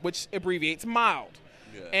Down, which abbreviates mild.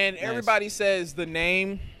 Yeah. And everybody says the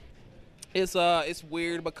name is it's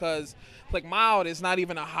weird because mild is not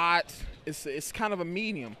even a hot. It's kind of a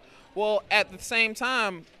medium. Well, at the same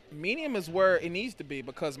time, medium is where it needs to be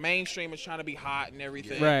because mainstream is trying to be hot and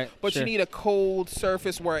everything. Right, But sure. you need a cold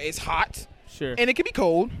surface where it's hot Sure. and it can be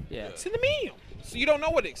cold. Yeah. It's in the medium, so you don't know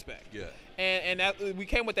what to expect. Yeah. And that, we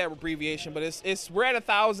came with that abbreviation, but we're at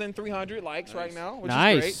 1,300 likes right now, which is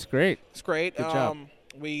Nice. great. Great. It's great. Good job.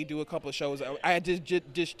 We do a couple of shows. I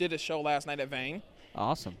just did a show last night at Vane.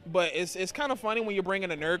 Awesome. But it's kind of funny when you're bringing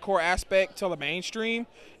a nerdcore aspect to the mainstream,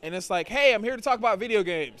 and it's like, hey, I'm here to talk about video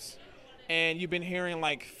games, and you've been hearing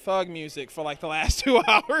thug music for the last 2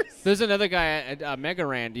 hours. There's another guy at Mega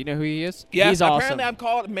Ran. Do you know who he is? Yeah, He's awesome. apparently I'm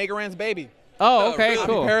called Mega Ran's baby. Oh, okay, really? I'm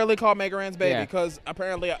cool. apparently called Mega Ran's baby Yeah. because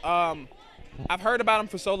apparently I've heard about him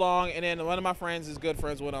for so long, and then one of my friends is good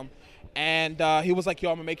friends with him, and he was like,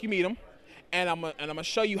 yo, I'm gonna make you meet him. and I'm gonna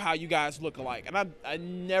show you how you guys look alike. And I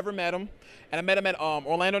never met him, and I met him at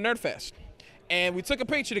Orlando Nerd Fest. And we took a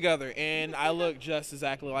picture together, and I look just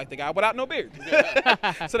exactly like the guy without no beard.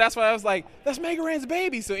 So that's why I was like, that's Mega Ran's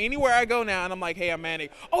baby. So anywhere I go now, and I'm like, hey, I'm Manny.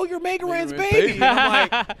 Oh, you're Mega Ran's baby. And I'm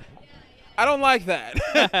like, I don't like that.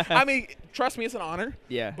 I mean, trust me, it's an honor.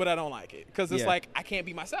 Yeah. But I don't like it because it's Yeah. like I can't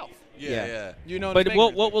be myself. Yeah. You know. But it's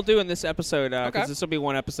what Mega Ran's we'll do in this episode, because Okay. this will be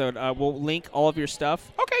one episode, we'll link all of your stuff.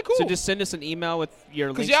 Okay, cool. So just send us an email with your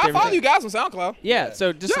links. because I to follow everything. you guys on SoundCloud. Yeah.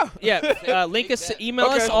 So just link us, email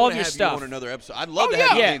Okay. us I all wanna of your have stuff. You on another episode. I'd love Oh, to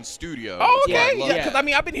have yeah. you in studio. Oh, Yeah, okay. love Yeah, that. because I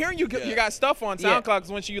mean, I've been hearing you guys stuff on Yeah. SoundCloud.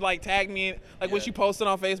 Because once you like tagged me, like when Yeah. you posted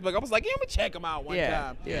on Facebook, I was like, yeah, I'm gonna check them out one Yeah,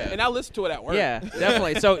 time. yeah. And I listened to it at work. Yeah,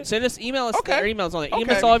 definitely. So send us, email us, Okay. our emails on there. Email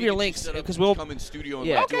Okay. us all of You your can links set up because and we'll. come in studio and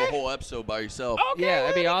Yeah. do a Okay. whole episode by yourself. Okay, Yeah,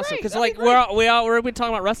 that'd be awesome. Because Because like we've been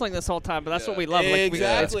talking about wrestling this whole time, but that's what we love. Like,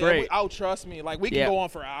 exactly. it's great. Oh, trust me. Like we can Yeah. go on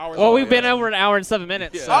for hours. Well, on we've been this. over an hour and 7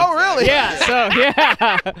 minutes. Yeah. So. Oh, really? Yeah. So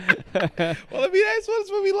yeah. Well, I mean, that's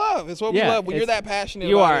what we love. It's what Yeah, we love. When you're it's- that passionate,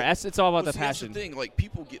 You about are. it. It's all about Well, the see, that's passion. the thing. Like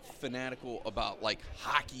people get fanatical about like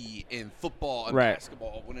hockey and football and Right.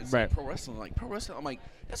 basketball when it's Right. like pro wrestling. Like pro wrestling, I'm like,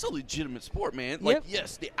 that's a legitimate sport, man. Like, Yep.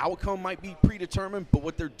 yes, the outcome might be predetermined, but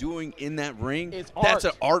what they're doing in that ring, It's that's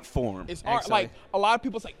art. an art form. It's art. Excellent. Like a lot of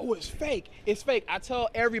people say, "Oh, it's fake. It's fake." I tell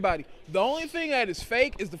everybody, the only thing that is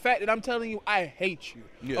fake is the fact that I'm telling you I hate you.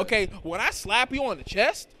 Yeah. Okay, when I slap you on the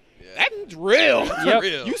chest, Yeah. that's real. Yep.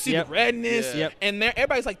 real. You see Yep. the redness, Yeah. Yep. and there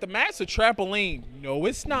everybody's like, "The mat's a trampoline." No,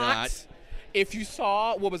 it's not. If you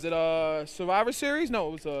saw, what was it, Survivor Series? No,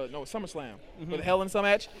 it was SummerSlam. With the Hell in a Cell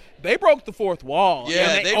match, they broke the fourth wall.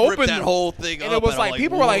 Yeah, and they opened ripped that the- whole thing and up. it was and I'm like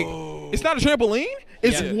people were like, "Whoa." "It's not a trampoline.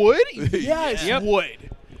 It's Yeah. wood." Yeah, it's Yep. wood.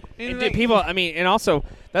 And like- people, I mean, and also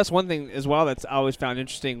that's one thing as well that's I always found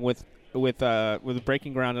interesting with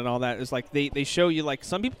Breaking Ground and all that is like they show you like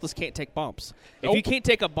some people just can't take bumps. If you Nope. can't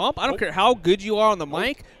take a bump, I don't care how good you are on the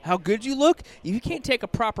mic, how good you look. If you can't take a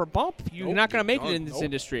proper bump, you're Nope. not going to make it in this Nope.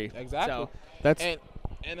 industry. Exactly. So that's And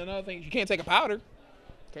another thing, you can't take a powder.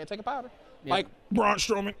 Can't take a powder. Yeah. Like Braun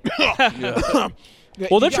Strowman.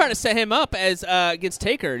 well, they're trying to set him up as against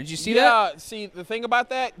Taker. Did you see that? Yeah, see, the thing about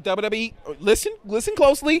that, WWE, listen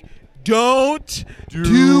closely. Don't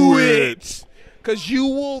do it. Because you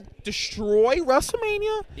will destroy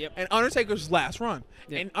WrestleMania Yep. and Undertaker's last run.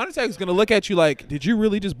 Yep. And Undertaker's going to look at you like, did you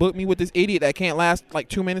really just book me with this idiot that can't last like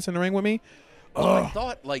 2 minutes in the ring with me? I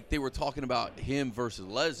thought like they were talking about him versus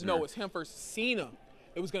Lesnar. No, it's him versus Cena.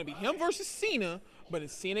 It was going to be him versus Cena, but then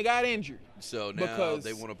Cena got injured. So now because-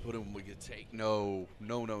 they want to put him with a take. No.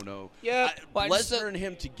 Yeah, Well, I just- Lesnar and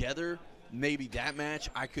him together, maybe that match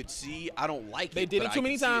I could see. I don't like They it. did but it I too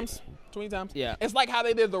many could see it. times. Too many times. Yeah. It's like how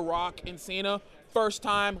they did The Rock and Cena. First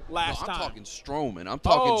time, No, last I'm time. talking Strowman. I'm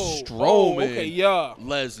talking Oh, Strowman. okay, yeah.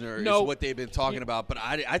 Lesnar No. is what they've been talking about, but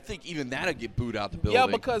I think even that'll get booed out the building. Yeah,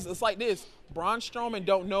 because it's like this. Braun Strowman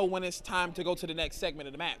don't know when it's time to go to the next segment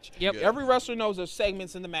of the match. Yep. Yeah. Every wrestler knows there's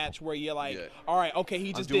segments in the match where you're like, Yeah. all right, okay, he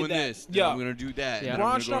I'm just doing did that. this. Yeah. I'm gonna do that. Yeah. and then I'm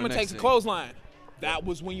Braun gonna go to the Strowman next takes a thing. clothesline. That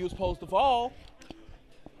was when you was supposed to fall.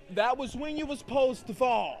 That was when you was supposed to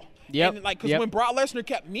fall. Yep. And like, because Yep. when Brock Lesnar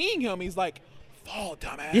kept kneeing him, he's like, fall,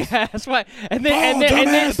 dumbass. Yeah, that's why. And then,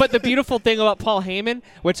 dumbass. but the beautiful thing about Paul Heyman,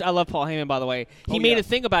 which I love Paul Heyman by the way, he made yeah. a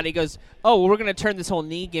thing about it. He goes, "Oh, well, we're going to turn this whole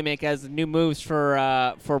knee gimmick as new moves for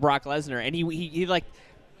Brock Lesnar," and he like.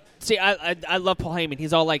 See, I love Paul Heyman.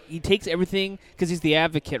 He's all like, he takes everything because he's the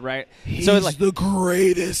advocate, right? So like, the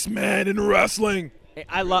greatest man in wrestling.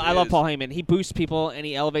 I love is. Paul Heyman. He boosts people and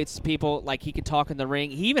he elevates people. Like he can talk in the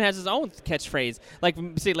ring. He even has his own catchphrase. Like,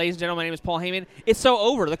 say, ladies and gentlemen, my name is Paul Heyman. It's so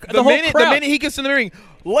over. The whole The crowd. minute he gets in the ring,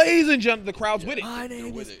 ladies and gentlemen, the crowd's with it. My They're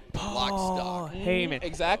name with is it. Paul Lock, stock. Heyman.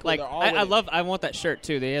 Exactly. Like They're all I with it. I want that shirt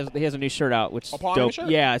too. He has a new shirt out, which is A Paul Heyman dope. shirt?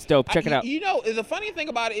 Yeah, it's dope. Check it out. You know, the funny thing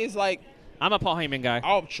about it is like, I'm a Paul Heyman guy.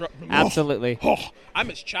 absolutely. Absolutely. I'm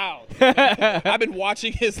his child. I've been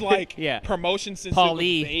watching his like Yeah. promotion since Paul it was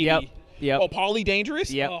Lee. baby. Yep. Yep. Oh, Paulie Dangerous.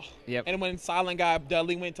 Yep. Oh. Yep. And when Silent Guy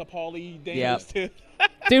Dudley went to Paulie Dangerous too.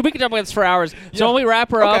 Dude, we could talk about this for hours. So Yeah. when we wrap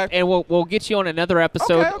her up, Okay. and we'll get you on another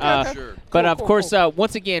episode. Okay. Sure. But Cool, of cool, course, cool.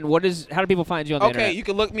 once again, how do people find you on the Okay, internet? you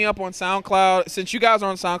can look me up on SoundCloud. Since you guys are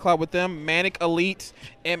on SoundCloud with them, Manic Elite,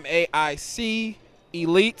 MAIC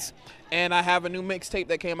Elite, and I have a new mixtape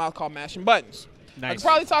that came out called Mashing Buttons. I Nice. could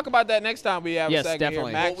probably talk about that next time we have Yes, a segment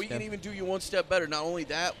definitely. here. Well, Max, we can even do you one step better. Not only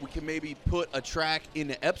that, we can maybe put a track in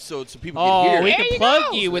the episode so people Oh, can hear we it. can you plug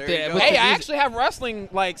go. you with There you the. go. With hey, the I music. actually have wrestling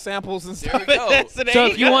like samples and There stuff. we go. Today. So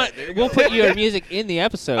if you want, There you we'll go. put your music in the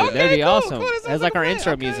episode. Okay, That'd be cool, awesome. Cool. That sounds As like our a plan.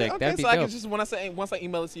 intro Okay, music. Okay, That'd be so I dope. can just once I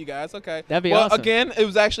email it to you guys. Okay. That'd be well, awesome. again, it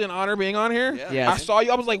was actually an honor being on here. Yeah. Yes. I saw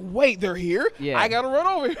you. I was like, wait, they're here. Yeah. I gotta run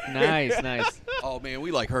over here. Nice, nice. Oh man,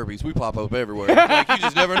 we like herpes. We pop up everywhere. Like you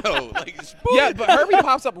just never know. Like, just, Yeah, but Herbie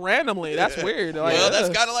pops up randomly. That's weird. Like, well, that's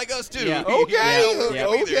kind of like us too. Yeah. Okay, Yeah.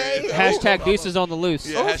 okay. Hashtag Deuces on the loose.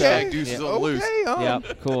 Yeah, Okay. hashtag deuces on the loose. Okay,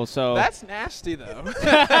 Yep. Cool. So. That's nasty though.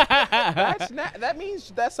 That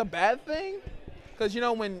means that's a bad thing. Because you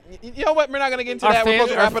know when you know what, we're not gonna get into that. We're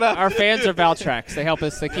supposed to wrap it up. Our fans are Valtrex. They help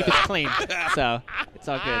us to keep it clean. So it's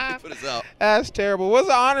all good. Put us out That's terrible. Was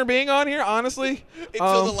an honor being on here, honestly.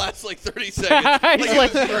 until the last like 30 seconds. He's it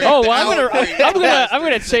like, was great. oh, The well, hour I'm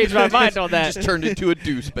gonna change my mind on that. just turned into a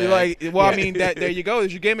deuce bag. You're like, well, I mean, that there you go.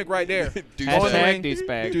 There's your gimmick right there. Deuce Hashtag bag.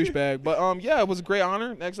 douchebag. Douchebag. But yeah, it was a great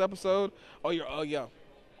honor. Next episode. Oh yeah.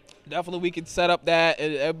 Definitely, we could set up that.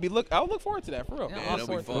 I'll look forward to that for real. Yeah, Awesome.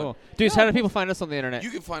 that'll be fun. Cool. Dudes, how do people find us on the internet?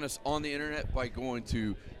 You can find us on the internet by going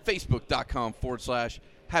to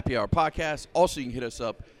facebook.com/Happy Hour Podcast. Also, you can hit us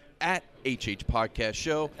up at HH Podcast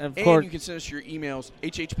Show. And of course- you can send us your emails,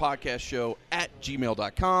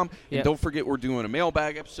 hhpodcastshow@gmail.com. Yeah. And don't forget, we're doing a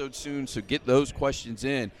mailbag episode soon, so get those questions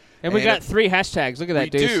in. And we got 3 hashtags. Look at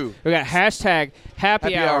that, We dudes. do. We got hashtag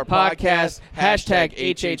Happy Hour Podcast, hashtag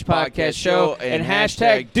HH Podcast Show, and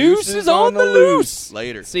hashtag Deuces on the Loose.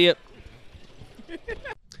 Later. See ya.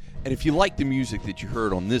 And if you like the music that you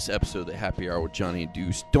heard on this episode of the Happy Hour with Johnny and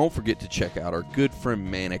Deuce, don't forget to check out our good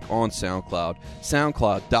friend Manic on SoundCloud,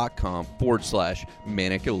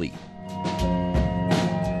 soundcloud.com/Manic Elite.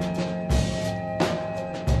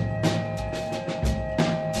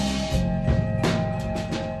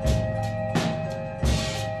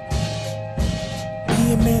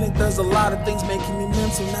 Being manic does a lot of things making me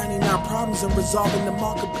mental. 99 problems and resolving them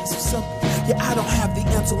all could be so simple. Yeah, I don't have the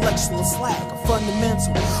intellectual slack or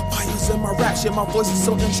fundamental. Fires in my raps, yeah, my voice is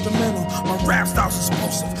so instrumental. My rap style's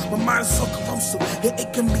explosive, my mind is so corrosive. Yeah,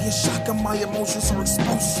 it can be a shock and my emotions are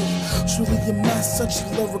explosive. Truly a mess, such a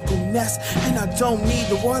lyrical nest. And I don't need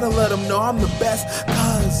the word to let them know I'm the best.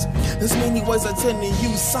 Cause there's many ways I tend to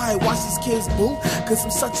use side. Watch these kids boo, cause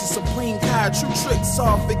I'm such a supreme guy. True tricks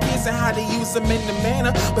are for kids and how to use them in the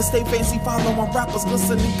manner. But stay fancy, follow my rappers,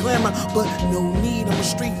 glistening glamour. But no need, I'm a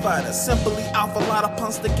street fighter. Simply alpha, lot of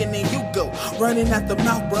punch sticking in you go. Running at the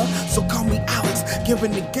mouth, bruh. So call me Alex,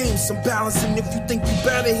 giving the game some balance. And if you think you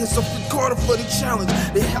better, here's a recorder for the challenge.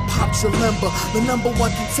 The hip hop Jalimba, the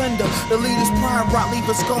 #1 contender. The leader's prime, rock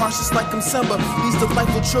leaving scars just like I'm Simba. These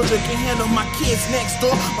delightful children can handle my kids next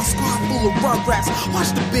door. My squad full of rugrats. Watch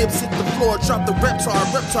the bibs hit the floor, drop the reptar.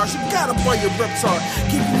 You gotta buy your reptar.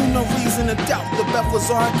 Giving you no reason to doubt the Beth was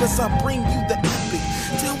art, cause I bring you the epic.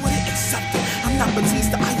 Deal with it, accept it. I'm not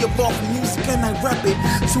Batista, I evolve from music and I rep it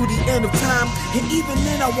to the end of time. And even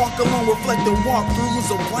then I walk alone, reflecting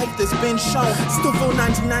walkthroughs of life that's been shown. Still for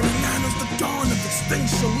 1999 is the dawn of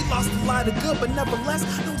extinction. We lost a lot of good, but nevertheless,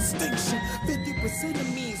 no distinction. 50% of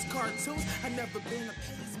me is cartoons. I never been a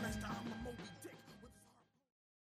past master.